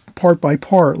went part by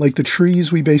part. Like the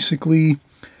trees, we basically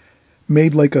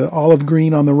made like an olive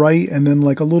green on the right, and then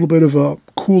like a little bit of a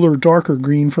cooler, darker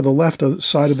green for the left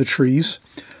side of the trees.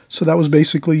 So that was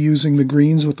basically using the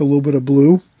greens with a little bit of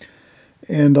blue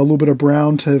and a little bit of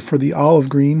brown for the olive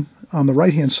green on the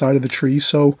right-hand side of the tree.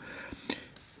 So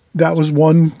that was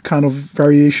one kind of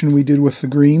variation we did with the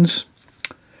greens.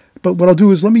 But what I'll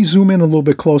do is let me zoom in a little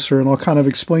bit closer, and I'll kind of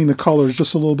explain the colors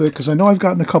just a little bit, because I know I've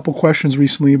gotten a couple questions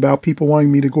recently about people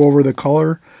wanting me to go over the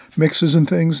color mixes and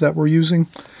things that we're using.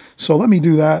 So let me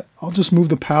do that. I'll just move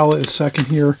the palette a second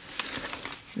here.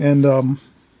 And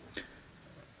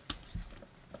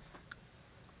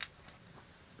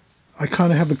I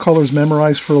kind of have the colors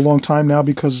memorized for a long time now,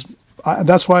 because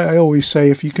that's why I always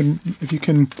say if you can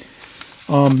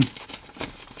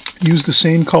use the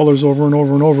same colors over and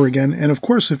over and over again. And of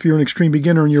course, if you're an extreme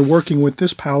beginner and you're working with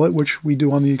this palette, which we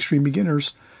do on the Extreme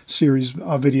Beginners series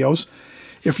videos,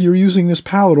 if you're using this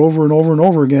palette over and over and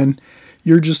over again,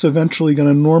 you're just eventually going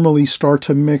to normally start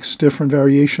to mix different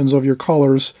variations of your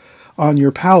colors on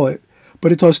your palette.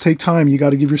 But it does take time. You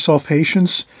got to give yourself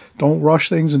patience. Don't rush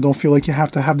things, and don't feel like you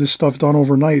have to have this stuff done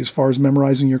overnight as far as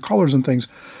memorizing your colors and things.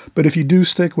 But if you do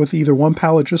stick with either one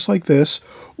palette just like this,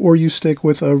 or you stick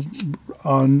with a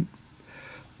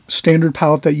standard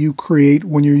palette that you create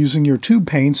when you're using your tube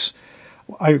paints,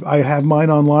 I have mine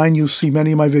online. You'll see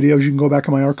many of my videos. You can go back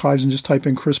in my archives and just type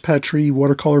in Chris Petri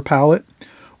watercolor palette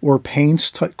or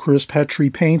paints, Chris Petri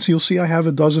paints. You'll see I have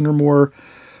a dozen or more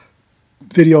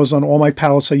videos on all my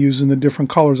palettes I use and the different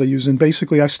colors I use. And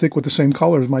basically I stick with the same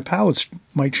colors. My palettes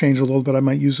might change a little bit. I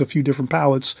might use a few different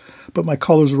palettes, but my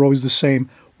colors are always the same.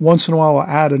 Once in a while I'll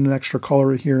add an extra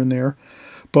color here and there.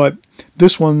 But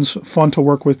this one's fun to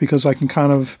work with because I can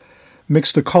kind of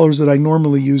mix the colors that I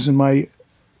normally use in my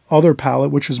other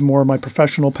palette, which is more my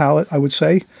professional palette, I would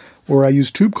say, where I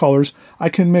use tube colors. I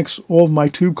can mix all of my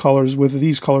tube colors with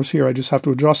these colors here. I just have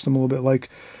to adjust them a little bit. Like,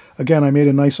 again, I made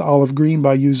a nice olive green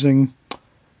by using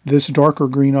this darker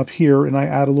green up here, and I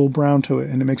add a little brown to it,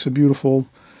 and it makes a beautiful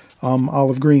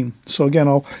olive green. So again,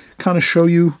 I'll kind of show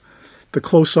you the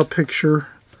close-up picture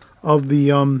of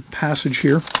the passage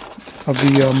here, of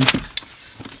the,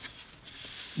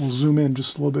 we'll zoom in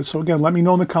just a little bit. So again, let me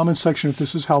know in the comment section if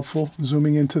this is helpful,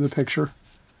 zooming into the picture.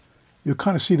 You'll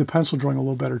kind of see the pencil drawing a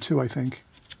little better too, I think.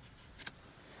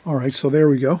 All right, so there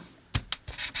we go.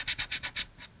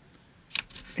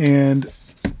 And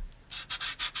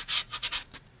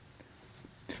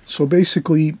so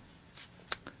basically,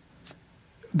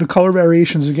 the color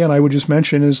variations, again, I would just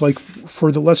mention is like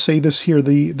for the, let's say this here,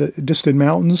 the distant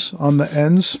mountains on the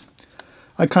ends.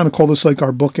 I kind of call this like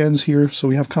our bookends here. So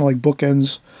we have kind of like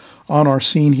bookends on our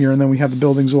scene here, and then we have the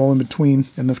buildings all in between,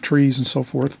 and the trees and so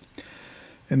forth,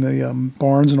 and the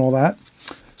barns and all that.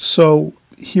 So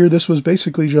here, this was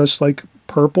basically just like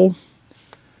purple.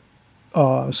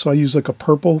 So I use like a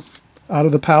purple out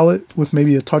of the palette with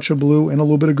maybe a touch of blue and a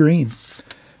little bit of green.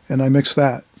 And I mixed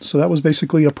that. So that was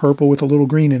basically a purple with a little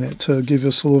green in it to give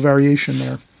us a little variation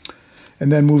there.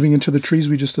 And then moving into the trees,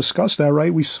 we just discussed that,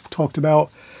 right? We talked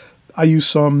about, I used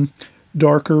some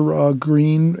darker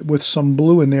green with some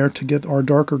blue in there to get our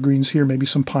darker greens here, maybe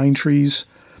some pine trees.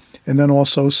 And then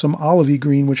also some olivey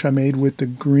green, which I made with the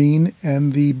green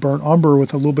and the burnt umber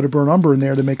with a little bit of burnt umber in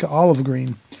there to make it olive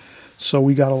green. So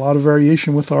we got a lot of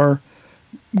variation with our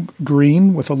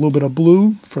green with a little bit of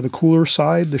blue for the cooler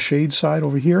side, the shade side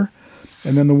over here,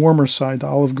 and then the warmer side, the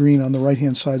olive green on the right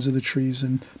hand sides of the trees.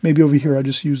 And maybe over here I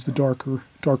just use the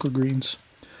darker greens.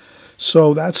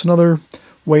 So that's another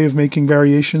way of making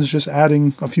variations, just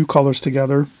adding a few colors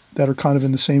together that are kind of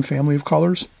in the same family of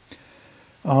colors.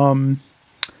 For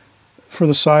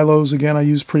the silos, again, I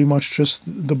use pretty much just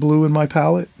the blue in my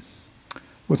palette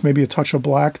with maybe a touch of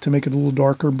black to make it a little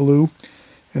darker blue.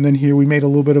 And then here we made a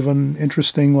little bit of an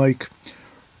interesting, like,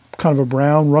 kind of a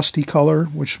brown, rusty color,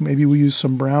 which maybe we use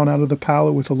some brown out of the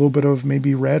palette with a little bit of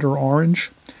maybe red or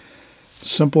orange.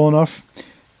 Simple enough.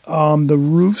 The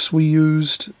roofs, we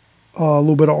used a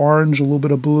little bit of orange, a little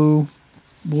bit of blue,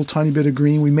 a little tiny bit of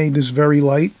green. We made this very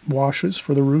light washes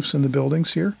for the roofs and the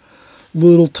buildings here.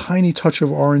 Little tiny touch of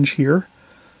orange here.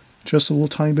 Just a little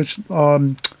tiny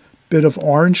bit of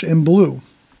orange and blue.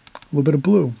 A little bit of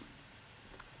blue.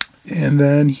 And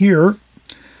then here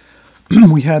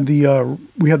we had the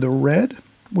red,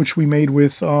 which we made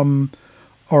with our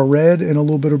red and a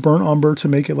little bit of burnt umber to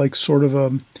make it like sort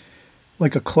of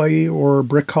like a clay or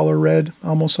brick color red,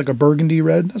 almost like a burgundy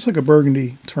red. That's like a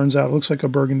burgundy, turns out. It looks like a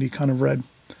burgundy kind of red.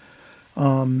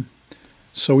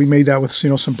 So we made that with,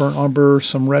 some burnt umber,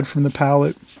 some red from the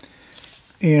palette.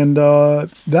 And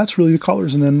that's really the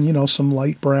colors. And then, some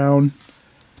light brown,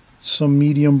 some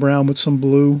medium brown with some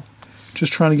blue.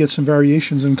 Just trying to get some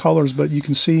variations in colors, but you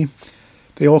can see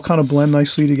they all kind of blend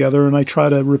nicely together, and I try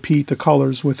to repeat the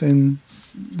colors within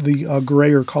the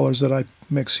grayer colors that I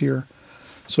mix here.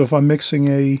 So if I'm mixing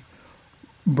a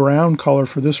brown color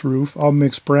for this roof, I'll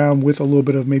mix brown with a little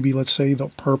bit of maybe, let's say, the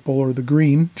purple or the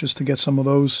green, just to get some of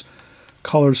those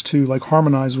colors to like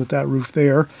harmonize with that roof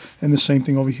there. And the same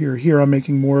thing over here. Here I'm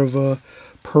making more of a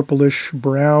purplish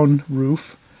brown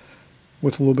roof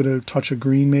with a little bit of touch of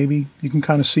green maybe. You can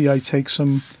kind of see I take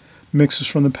some mixes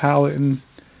from the palette and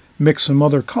mix some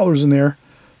other colors in there.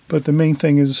 But the main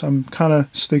thing is I'm kind of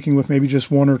sticking with maybe just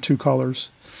one or two colors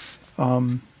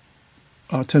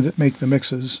to make the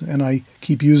mixes. And I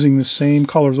keep using the same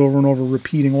colors over and over,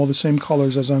 repeating all the same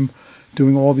colors as I'm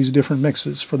doing all these different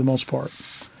mixes for the most part.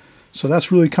 So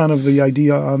that's really kind of the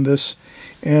idea on this.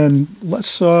 And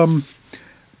let's,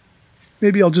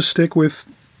 maybe I'll just stick with,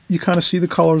 you kind of see the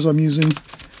colors I'm using.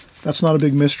 That's not a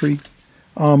big mystery.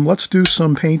 Let's do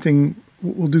some painting.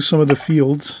 We'll do some of the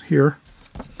fields here.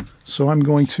 So I'm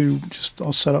going to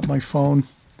I'll set up my phone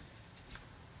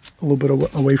a little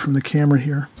bit away from the camera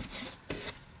here.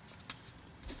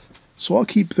 So I'll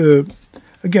keep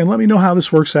again, let me know how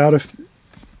this works out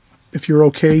if you're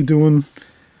okay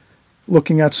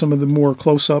looking at some of the more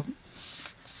close-up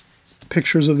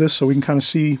pictures of this so we can kind of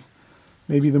see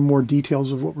maybe the more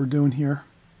details of what we're doing here.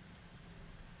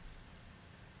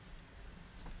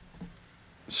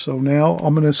 So now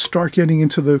I'm going to start getting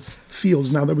into the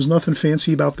fields. Now, there was nothing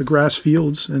fancy about the grass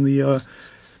fields and the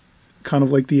kind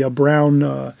of like the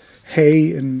brown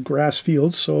hay and grass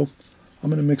fields. So I'm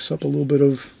going to mix up a little bit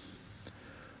of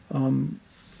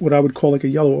what I would call like a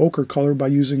yellow ochre color by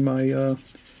using my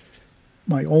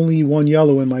my only one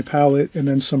yellow in my palette, and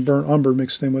then some burnt umber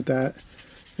mixed in with that,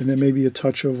 and then maybe a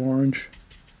touch of orange.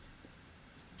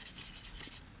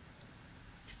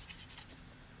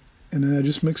 And then I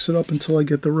just mix it up until I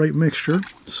get the right mixture,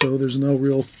 so there's no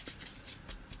real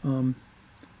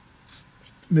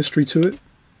mystery to it.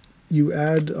 You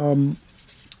add,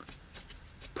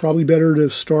 probably better to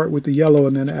start with the yellow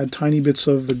and then add tiny bits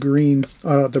of the green,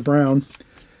 the brown,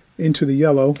 into the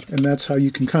yellow, and that's how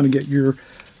you can kind of get your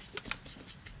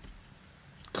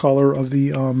color of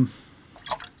the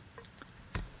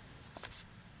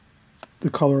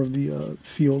color of the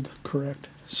field correct.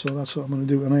 So that's what I'm going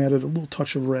to do, and I added a little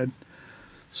touch of red.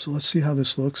 So let's see how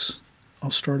this looks.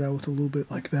 I'll start out with a little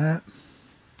bit like that.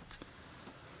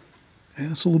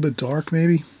 And it's a little bit dark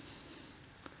maybe.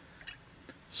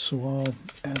 So I'll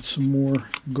add some more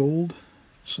gold,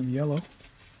 some yellow.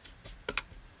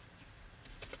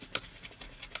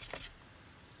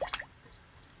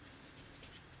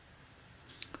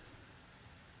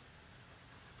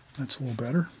 That's a little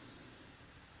better.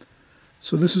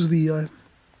 So this is the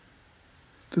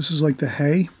this is like the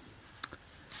hay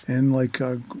and like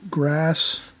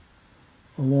grass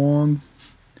along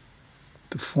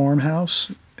the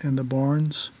farmhouse and the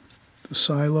barns, the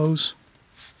silos.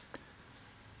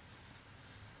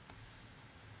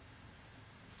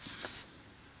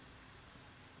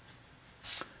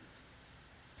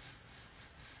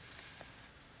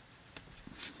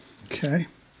 Okay.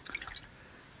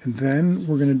 And then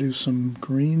we're going to do some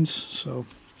greens. So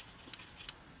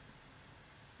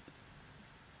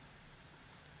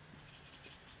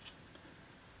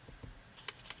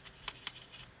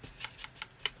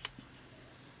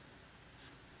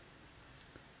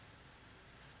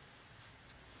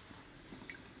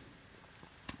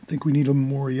I think we need a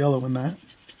more yellow in that.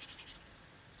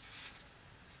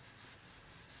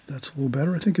 That's a little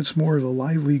better. I think it's more of a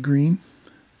lively green.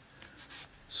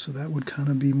 So that would kind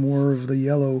of be more of the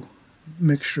yellow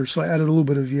mixture. So I added a little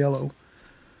bit of yellow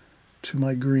to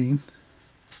my green.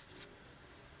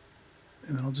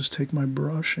 And then I'll just take my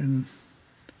brush and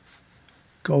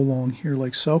go along here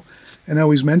like so. And I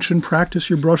always mention, practice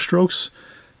your brush strokes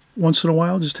once in a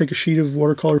while. Just take a sheet of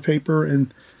watercolor paper,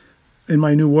 and in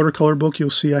my new watercolor book,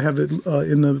 you'll see I have it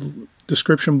in the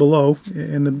description below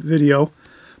in the video.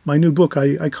 My new book,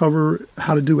 I cover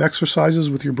how to do exercises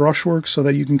with your brushwork so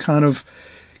that you can kind of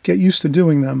get used to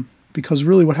doing them, because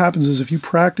really what happens is if you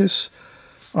practice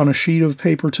on a sheet of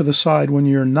paper to the side when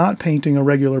you're not painting a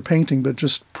regular painting, but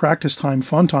just practice time,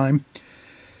 fun time,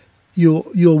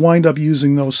 you'll wind up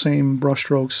using those same brush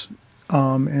strokes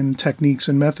and techniques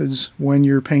and methods when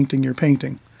you're painting your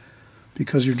painting,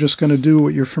 because you're just going to do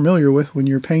what you're familiar with when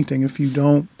you're painting. If you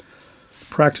don't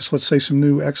practice, let's say, some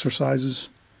new exercises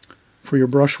for your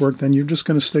brushwork, then you're just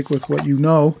going to stick with what you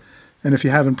know. And if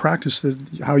you haven't practiced it,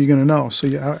 how are you going to know? So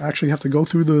you actually have to go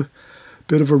through the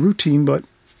bit of a routine, but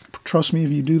trust me,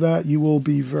 if you do that, you will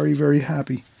be very, very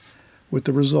happy with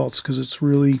the results, because it's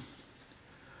really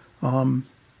a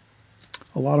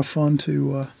lot of fun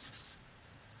to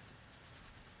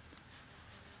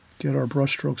get our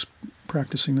brush strokes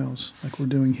practicing those, like we're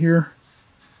doing here.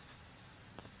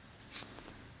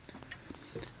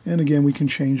 And again, we can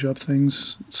change up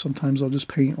things. Sometimes I'll just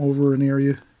paint over an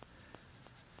area.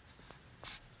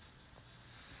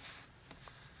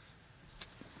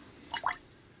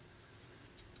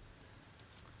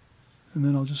 And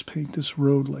then I'll just paint this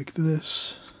road like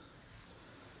this.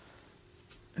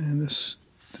 And this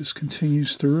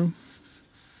continues through.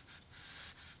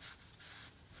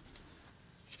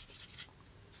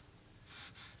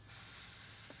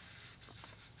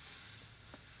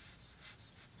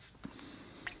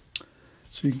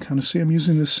 So you can kind of see I'm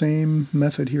using the same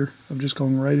method here of just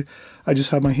going right. I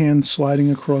just have my hand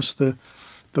sliding across the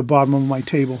bottom of my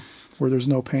table where there's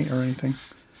no paint or anything.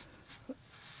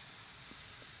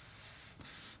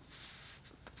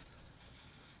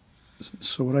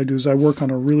 So what I do is I work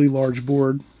on a really large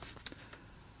board,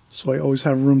 so I always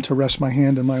have room to rest my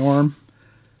hand and my arm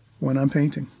when I'm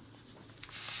painting.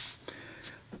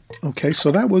 Okay,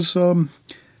 so that was,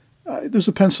 there's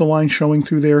a pencil line showing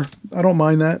through there. I don't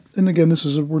mind that. And again, this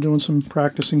is, we're doing some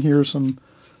practicing here.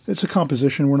 It's a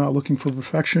composition. We're not looking for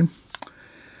perfection.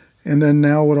 And then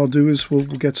now what I'll do is we'll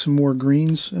get some more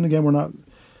greens. And again, we're not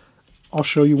I'll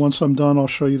show you once I'm done. I'll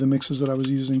show you the mixes that I was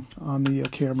using on the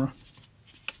camera.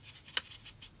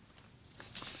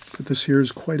 But this here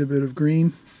is quite a bit of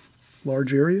green,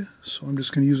 large area, so I'm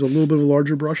just going to use a little bit of a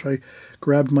larger brush. I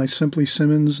grabbed my Simply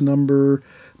Simmons number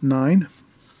 9,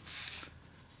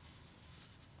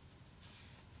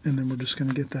 and then we're just going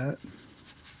to get that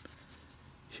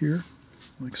here,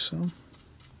 like so.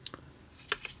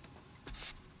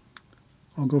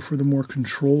 I'll go for the more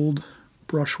controlled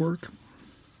brushwork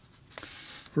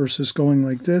versus going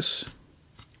like this.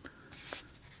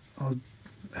 I'll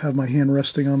have my hand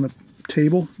resting on the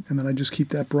table, and then I just keep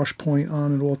that brush point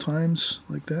on at all times,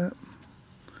 like that.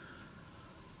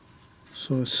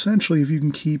 So essentially, if you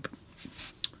can keep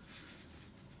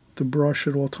the brush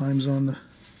at all times on the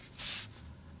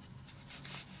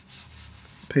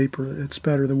paper, it's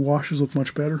better. The washes look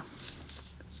much better.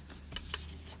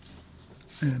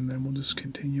 And then we'll just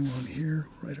continue on here,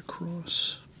 right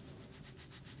across.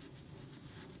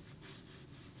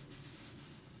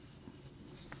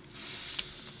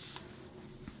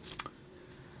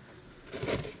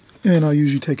 And I'll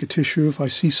usually take a tissue if I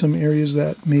see some areas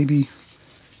that maybe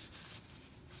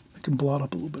I can blot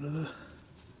up a little bit of the,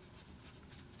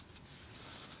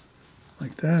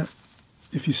 like that.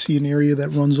 If you see an area that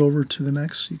runs over to the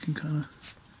next, you can kind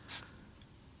of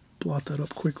blot that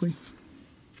up quickly.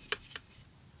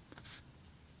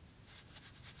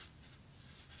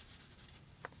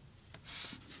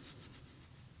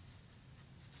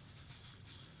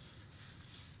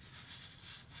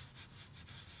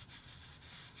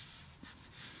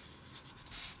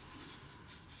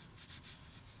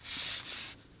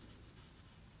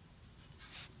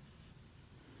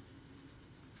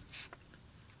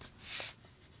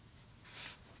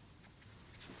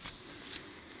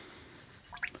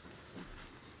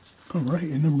 All right,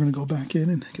 and then we're going to go back in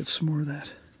and get some more of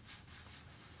that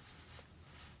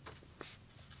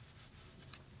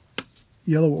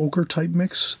yellow ochre type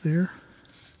mix there.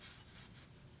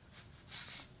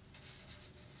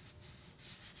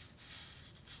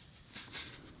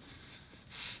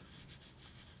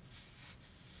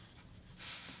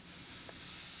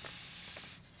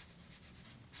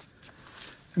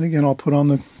 And again, I'll put on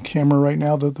the camera right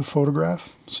now the photograph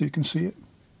so you can see it.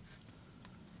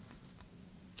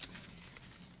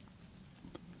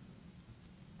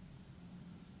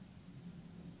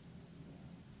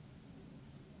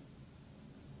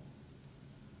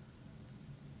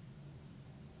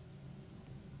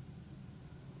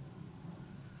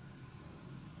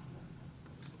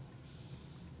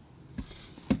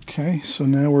 Okay, so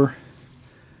now we're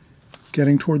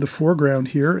getting toward the foreground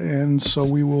here, and so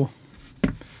we will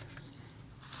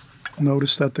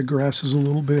notice that the grass is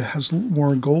has a little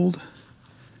more gold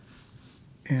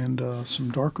and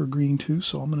some darker green too,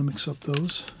 so I'm going to mix up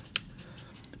those.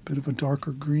 A bit of a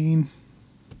darker green.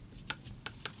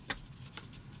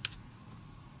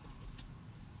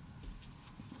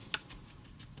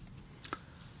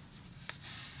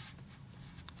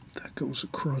 That goes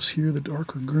across here, the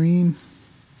darker green.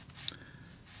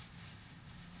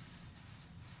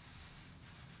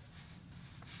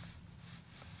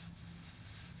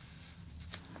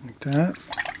 Like that.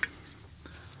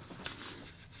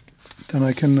 Then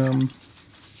I can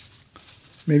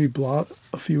maybe blot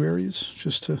a few areas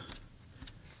just to a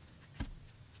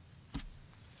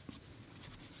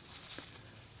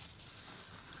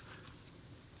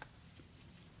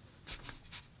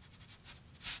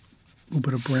little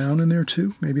bit of brown in there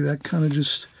too. Maybe that kind of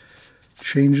just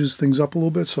changes things up a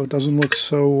little bit so it doesn't look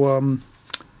so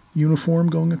uniform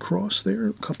going across there.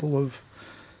 A couple of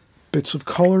bits of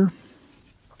color.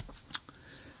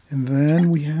 And then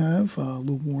we have a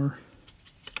little more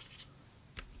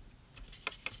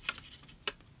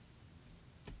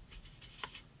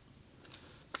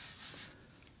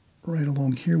right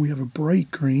along here. We have a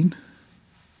bright green.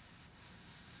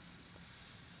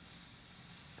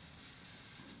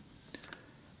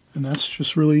 And that's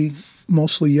just really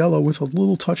mostly yellow with a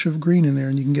little touch of green in there,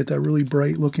 and you can get that really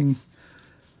bright looking,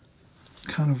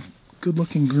 kind of good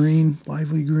looking green,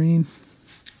 lively green.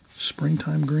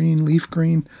 Springtime green, leaf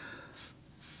green.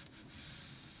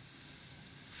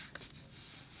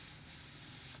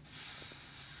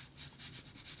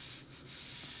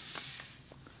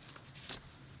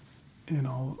 And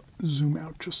I'll zoom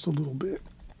out just a little bit.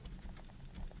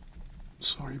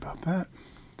 Sorry about that.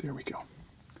 There we go.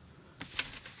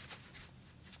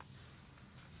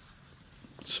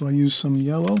 So I use some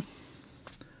yellow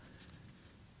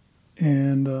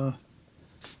and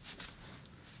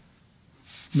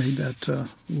made that a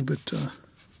little bit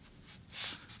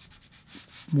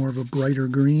more of a brighter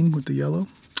green with the yellow.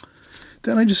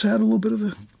 Then I just add a little bit of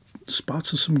the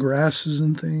spots of some grasses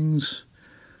and things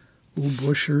little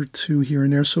bush or two here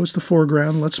and there. So it's the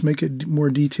foreground. Let's make it more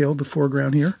detailed, the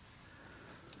foreground here.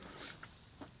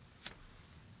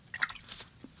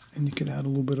 And you can add a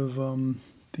little bit of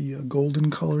the golden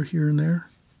color here and there.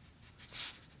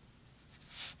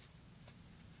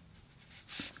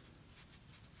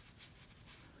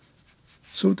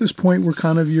 So at this point, you're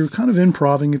kind of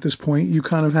improvising at this point. You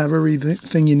kind of have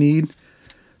everything you need.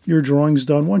 Your drawing's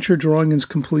done. Once your drawing is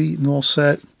complete and all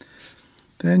set,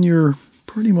 then you're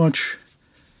pretty much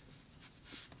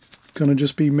going to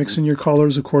just be mixing your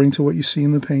colors according to what you see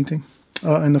in the painting,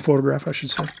 in the photograph, I should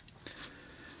say.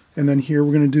 And then here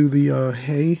we're going to do the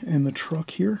hay and the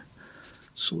truck here.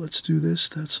 So let's do this.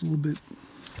 That's a little bit,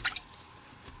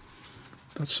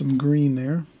 that's some green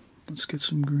there. Let's get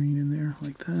some green in there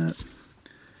like that.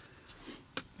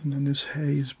 And then this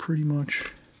hay is pretty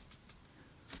much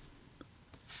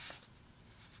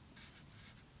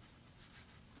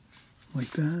like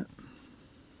that.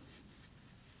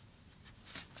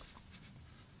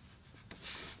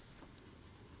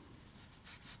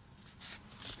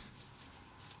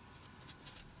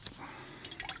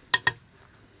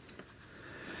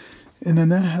 And then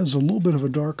that has a little bit of a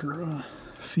darker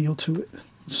feel to it.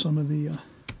 Some of the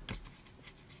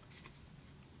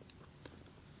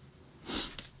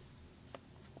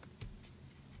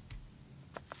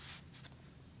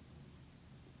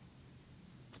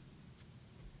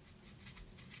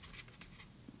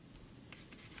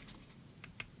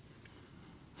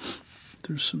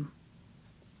there's some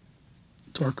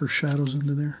darker shadows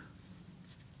into there,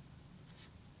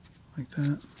 like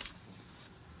that.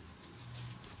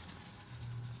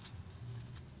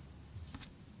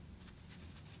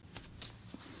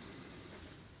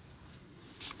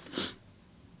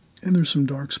 And there's some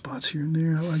dark spots here and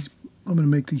there. I'm going to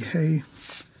make the hay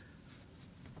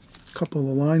a couple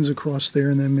of lines across there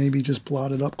and then maybe just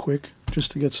blot it up quick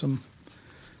just to get some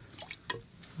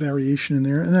variation in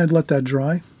there. And I'd let that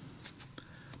dry.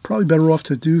 Probably better off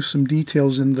to do some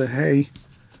details in the hay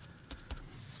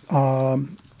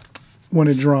when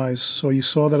it dries. So you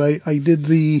saw that I did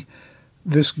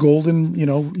this golden,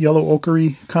 yellow ochre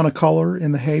kind of color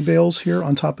in the hay bales here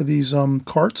on top of these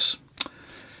carts.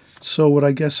 So what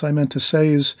I guess I meant to say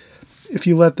is, if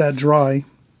you let that dry,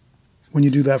 when you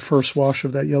do that first wash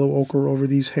of that yellow ochre over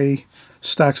these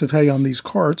stacks of hay on these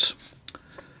carts,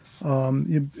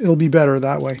 it'll be better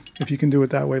that way, if you can do it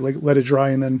that way. Like, let it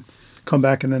dry and then come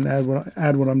back and then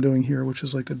add what I'm doing here, which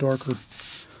is like the darker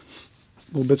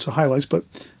little bits of highlights. But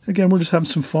again, we're just having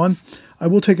some fun. I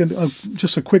will take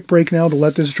just a quick break now to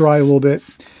let this dry a little bit,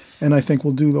 and I think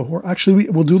we'll do the horse. Actually,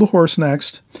 we'll do the horse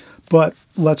next. But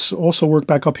let's also work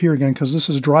back up here again, because this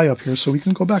is dry up here, so we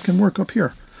can go back and work up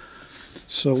here.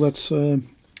 So let's, I'll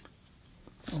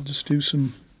just do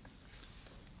some,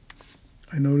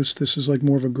 I noticed this is like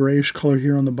more of a grayish color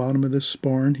here on the bottom of this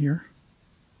barn here.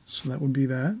 So that would be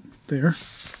that there.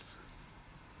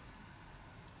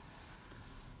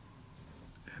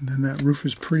 And then that roof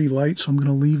is pretty light, so I'm going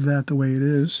to leave that the way it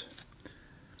is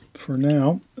for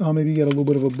now. I'll maybe get a little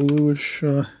bit of a bluish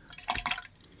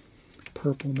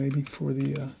purple maybe for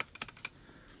the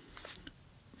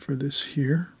for this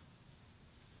here.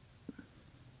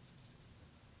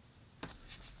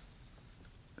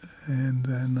 And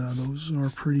then those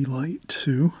are pretty light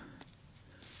too.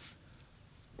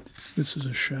 This is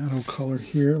a shadow color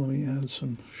here. Let me add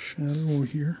some shadow over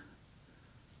here.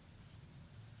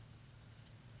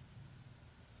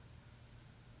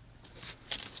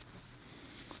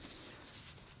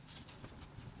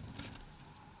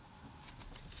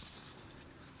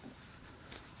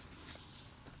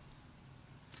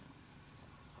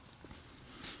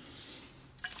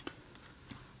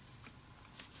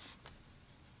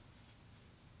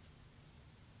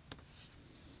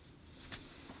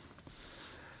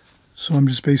 So I'm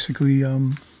just basically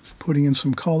putting in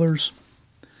some colors.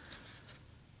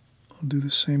 I'll do the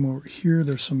same over here.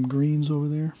 There's some greens over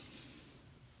there.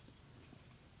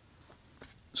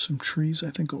 Some trees, I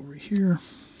think, over here.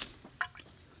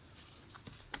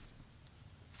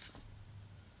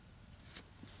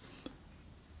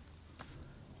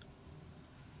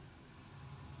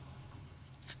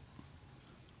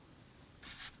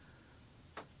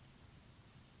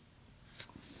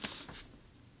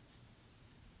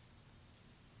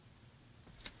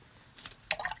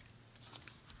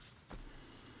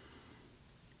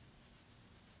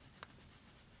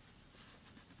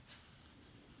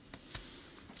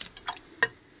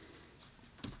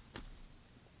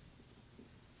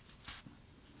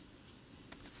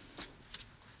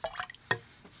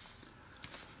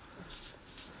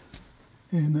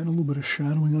 And then a little bit of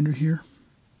shadowing under here.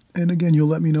 And again, you'll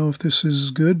let me know if this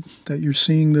is good, that you're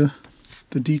seeing the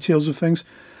details of things.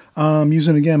 I'm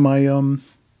using again my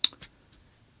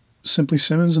Simply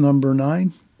Simmons number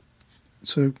 9.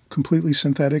 It's a completely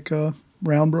synthetic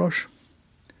round brush,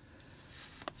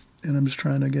 and I'm just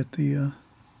trying to get the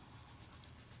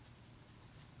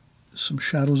some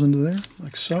shadows into there,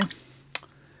 like so,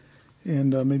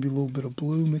 and maybe a little bit of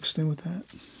blue mixed in with that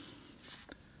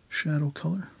shadow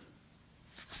color,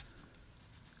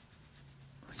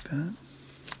 like that.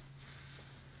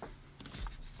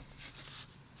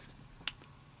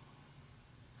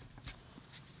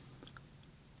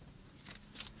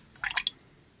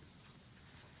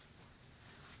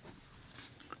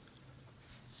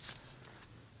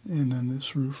 And then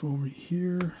this roof over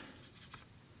here,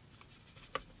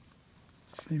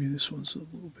 maybe this one's a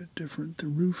little bit different. The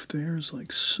roof there is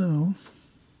like so.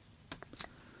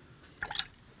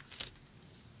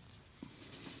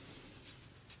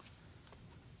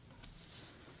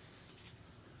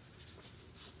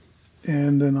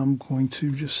 And then I'm going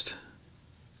to just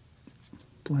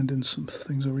blend in some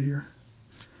things over here.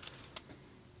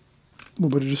 A little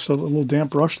bit of just a little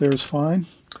damp brush there is fine.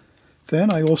 Then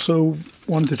I also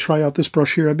wanted to try out this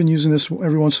brush here. I've been using this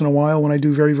every once in a while when I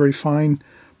do very, very fine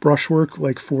brushwork,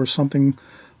 like for something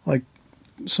like,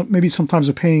 maybe sometimes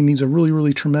a painting needs a really,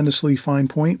 really tremendously fine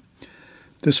point.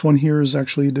 This one here is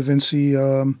actually a Da Vinci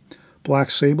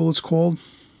Black Sable, it's called.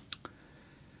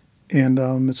 And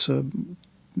it's a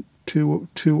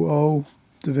 2.0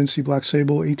 Da Vinci Black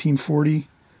Sable, 1840,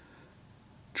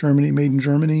 Germany, made in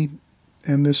Germany.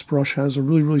 And this brush has a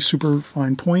really, really super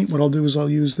fine point. What I'll do is I'll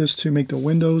use this to make the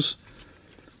windows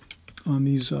on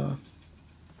these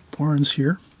barns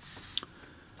here.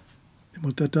 And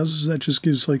what that does is that just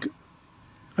gives, like,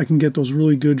 I can get those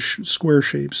really good square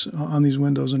shapes on these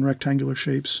windows and rectangular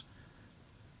shapes,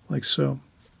 like so.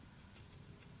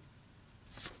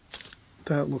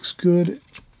 That looks good.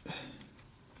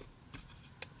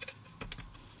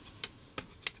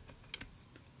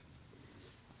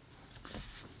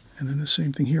 And then the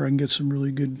same thing here, I can get some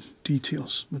really good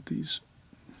details with these.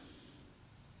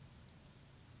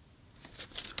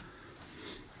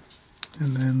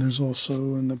 And then there's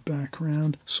also in the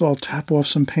background. So I'll tap off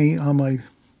some paint on my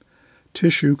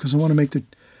tissue because I want to make the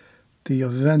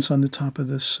vents on the top of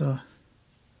this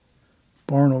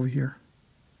barn over here.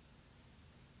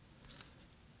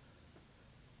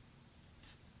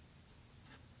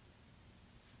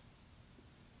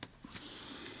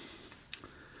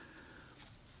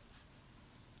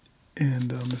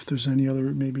 And if there's any other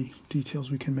maybe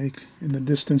details we can make in the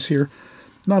distance here.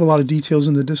 Not a lot of details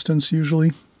in the distance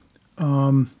usually.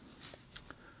 I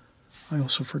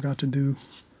also forgot to do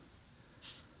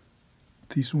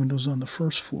these windows on the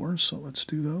first floor, so let's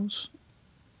do those.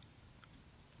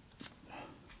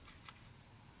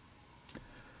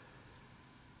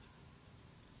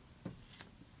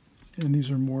 And these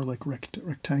are more like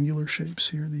rectangular shapes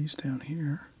here, these down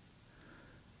here.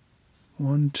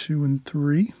 1, 2, and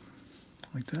 3.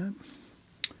 Like that.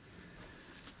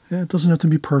 Yeah, it doesn't have to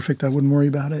be perfect. I wouldn't worry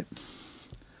about it.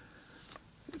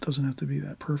 It doesn't have to be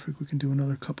that perfect. We can do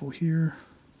another couple here.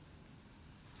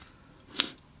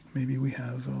 Maybe we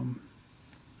have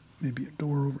maybe a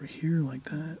door over here like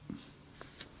that.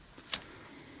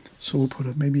 So we'll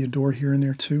put maybe a door here and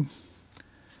there too.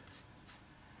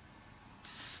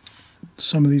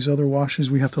 Some of these other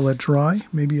washes we have to let dry.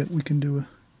 Maybe we can do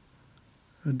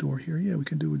a door here. Yeah, we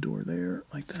can do a door there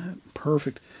like that.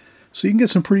 Perfect. So you can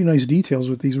get some pretty nice details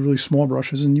with these really small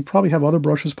brushes, and you probably have other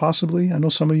brushes possibly. I know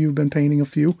some of you have been painting a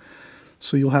few,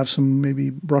 so you'll have some maybe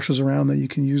brushes around that you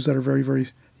can use that are very, very,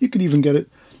 you could even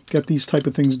get these type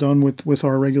of things done with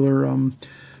our regular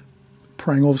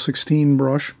Prangle 16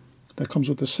 brush that comes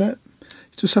with the set.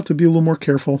 You just have to be a little more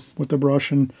careful with the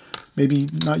brush and maybe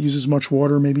not use as much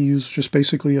water, maybe use just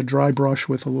basically a dry brush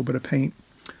with a little bit of paint.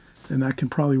 And that can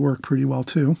probably work pretty well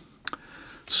too.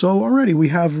 So already we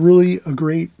have really a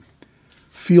great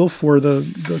feel for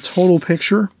the total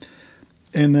picture.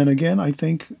 And then again, I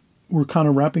think we're kind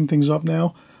of wrapping things up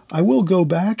now. I will go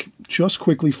back just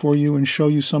quickly for you and show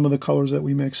you some of the colors that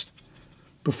we mixed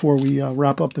before we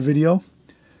wrap up the video.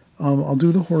 I'll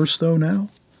do the horse though now.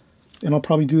 And I'll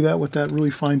probably do that with that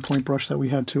really fine point brush that we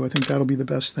had too. I think that'll be the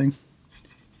best thing.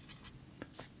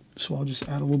 So I'll just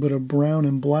add a little bit of brown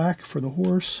and black for the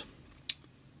horse.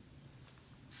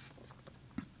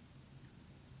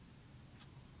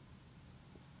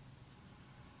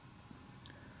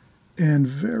 And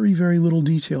very, very little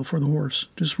detail for the horse.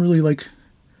 Just really like,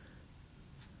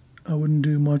 I wouldn't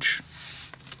do much.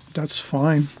 That's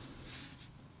fine.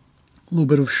 A little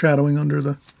bit of shadowing under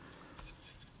the,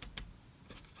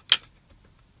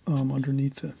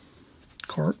 underneath the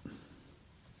cart.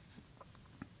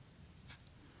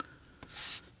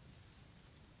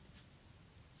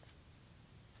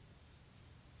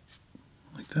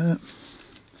 that.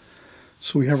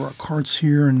 So we have our carts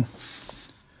here and a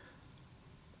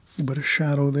little bit of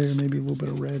shadow there, maybe a little bit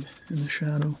of red in the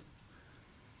shadow,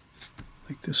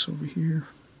 like this over here.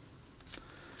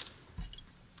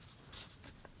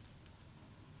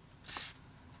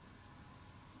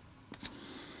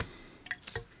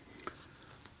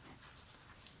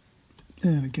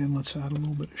 And again, let's add a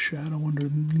little bit of shadow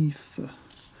underneath the,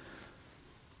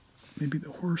 maybe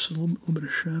the horse, a little bit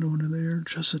of shadow under there,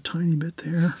 just a tiny bit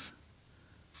there.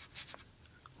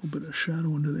 A little bit of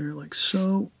shadow under there like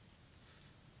so.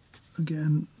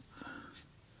 Again,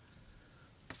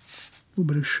 a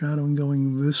little bit of shadowing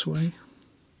going this way.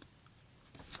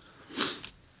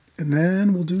 And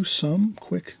then we'll do some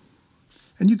quick,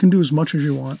 and you can do as much as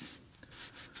you want.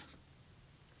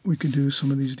 We could do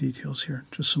some of these details here,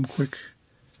 just some quick.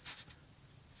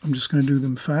 I'm just going to do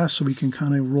them fast so we can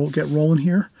kind of get rolling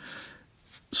here.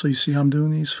 So you see how I'm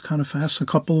doing these kind of fast. A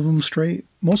couple of them straight,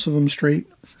 most of them straight,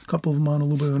 a couple of them on a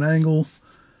little bit of an angle,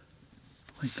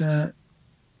 like that.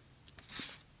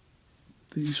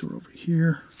 These are over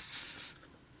here.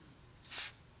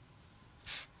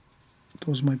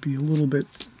 Those might be a little bit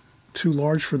too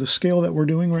large for the scale that we're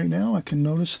doing right now. I can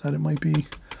notice that it might be,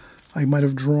 I might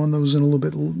have drawn those in a little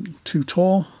bit too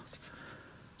tall.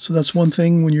 So that's one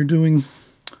thing when you're doing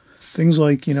things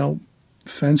like, you know,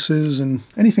 fences and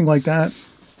anything like that.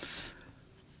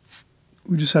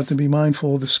 We just have to be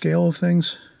mindful of the scale of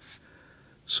things.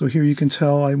 So here you can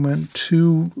tell I went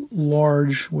too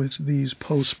large with these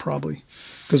posts probably.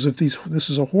 Because if this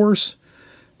is a horse,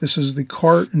 this is the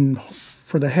cart and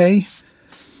for the hay,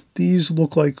 these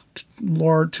look like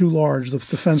too large, the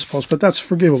fence posts, but that's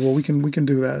forgivable. We can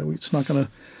do that. It's not going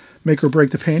to make or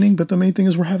break the painting, but the main thing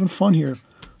is we're having fun here.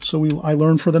 So I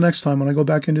learned for the next time when I go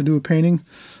back in to do a painting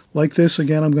like this,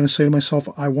 again, I'm going to say to myself,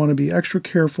 I want to be extra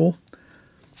careful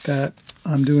that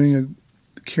I'm doing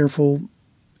a careful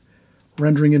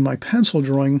rendering in my pencil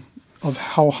drawing of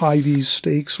how high these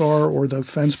stakes are or the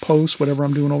fence posts, whatever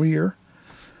I'm doing over here,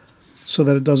 so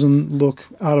that it doesn't look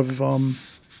out of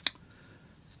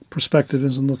perspective,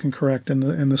 isn't looking correct,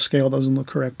 and the scale doesn't look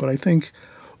correct. But I think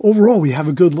overall we have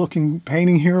a good looking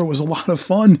painting here. It was a lot of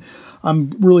fun.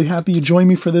 I'm really happy you joined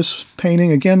me for this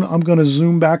painting. Again, I'm going to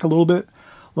zoom back a little bit.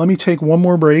 Let me take one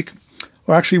more break.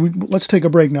 Or actually, let's take a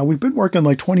break now. We've been working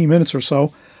like 20 minutes or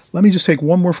so. Let me just take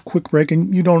one more quick break,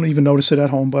 and you don't even notice it at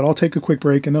home, but I'll take a quick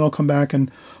break, and then I'll come back and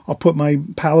I'll put my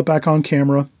palette back on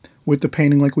camera with the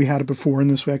painting like we had it before, and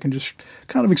this way I can just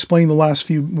kind of explain the last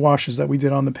few washes that we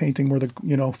did on the painting where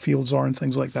the fields are and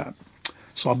things like that.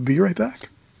 So I'll be right back.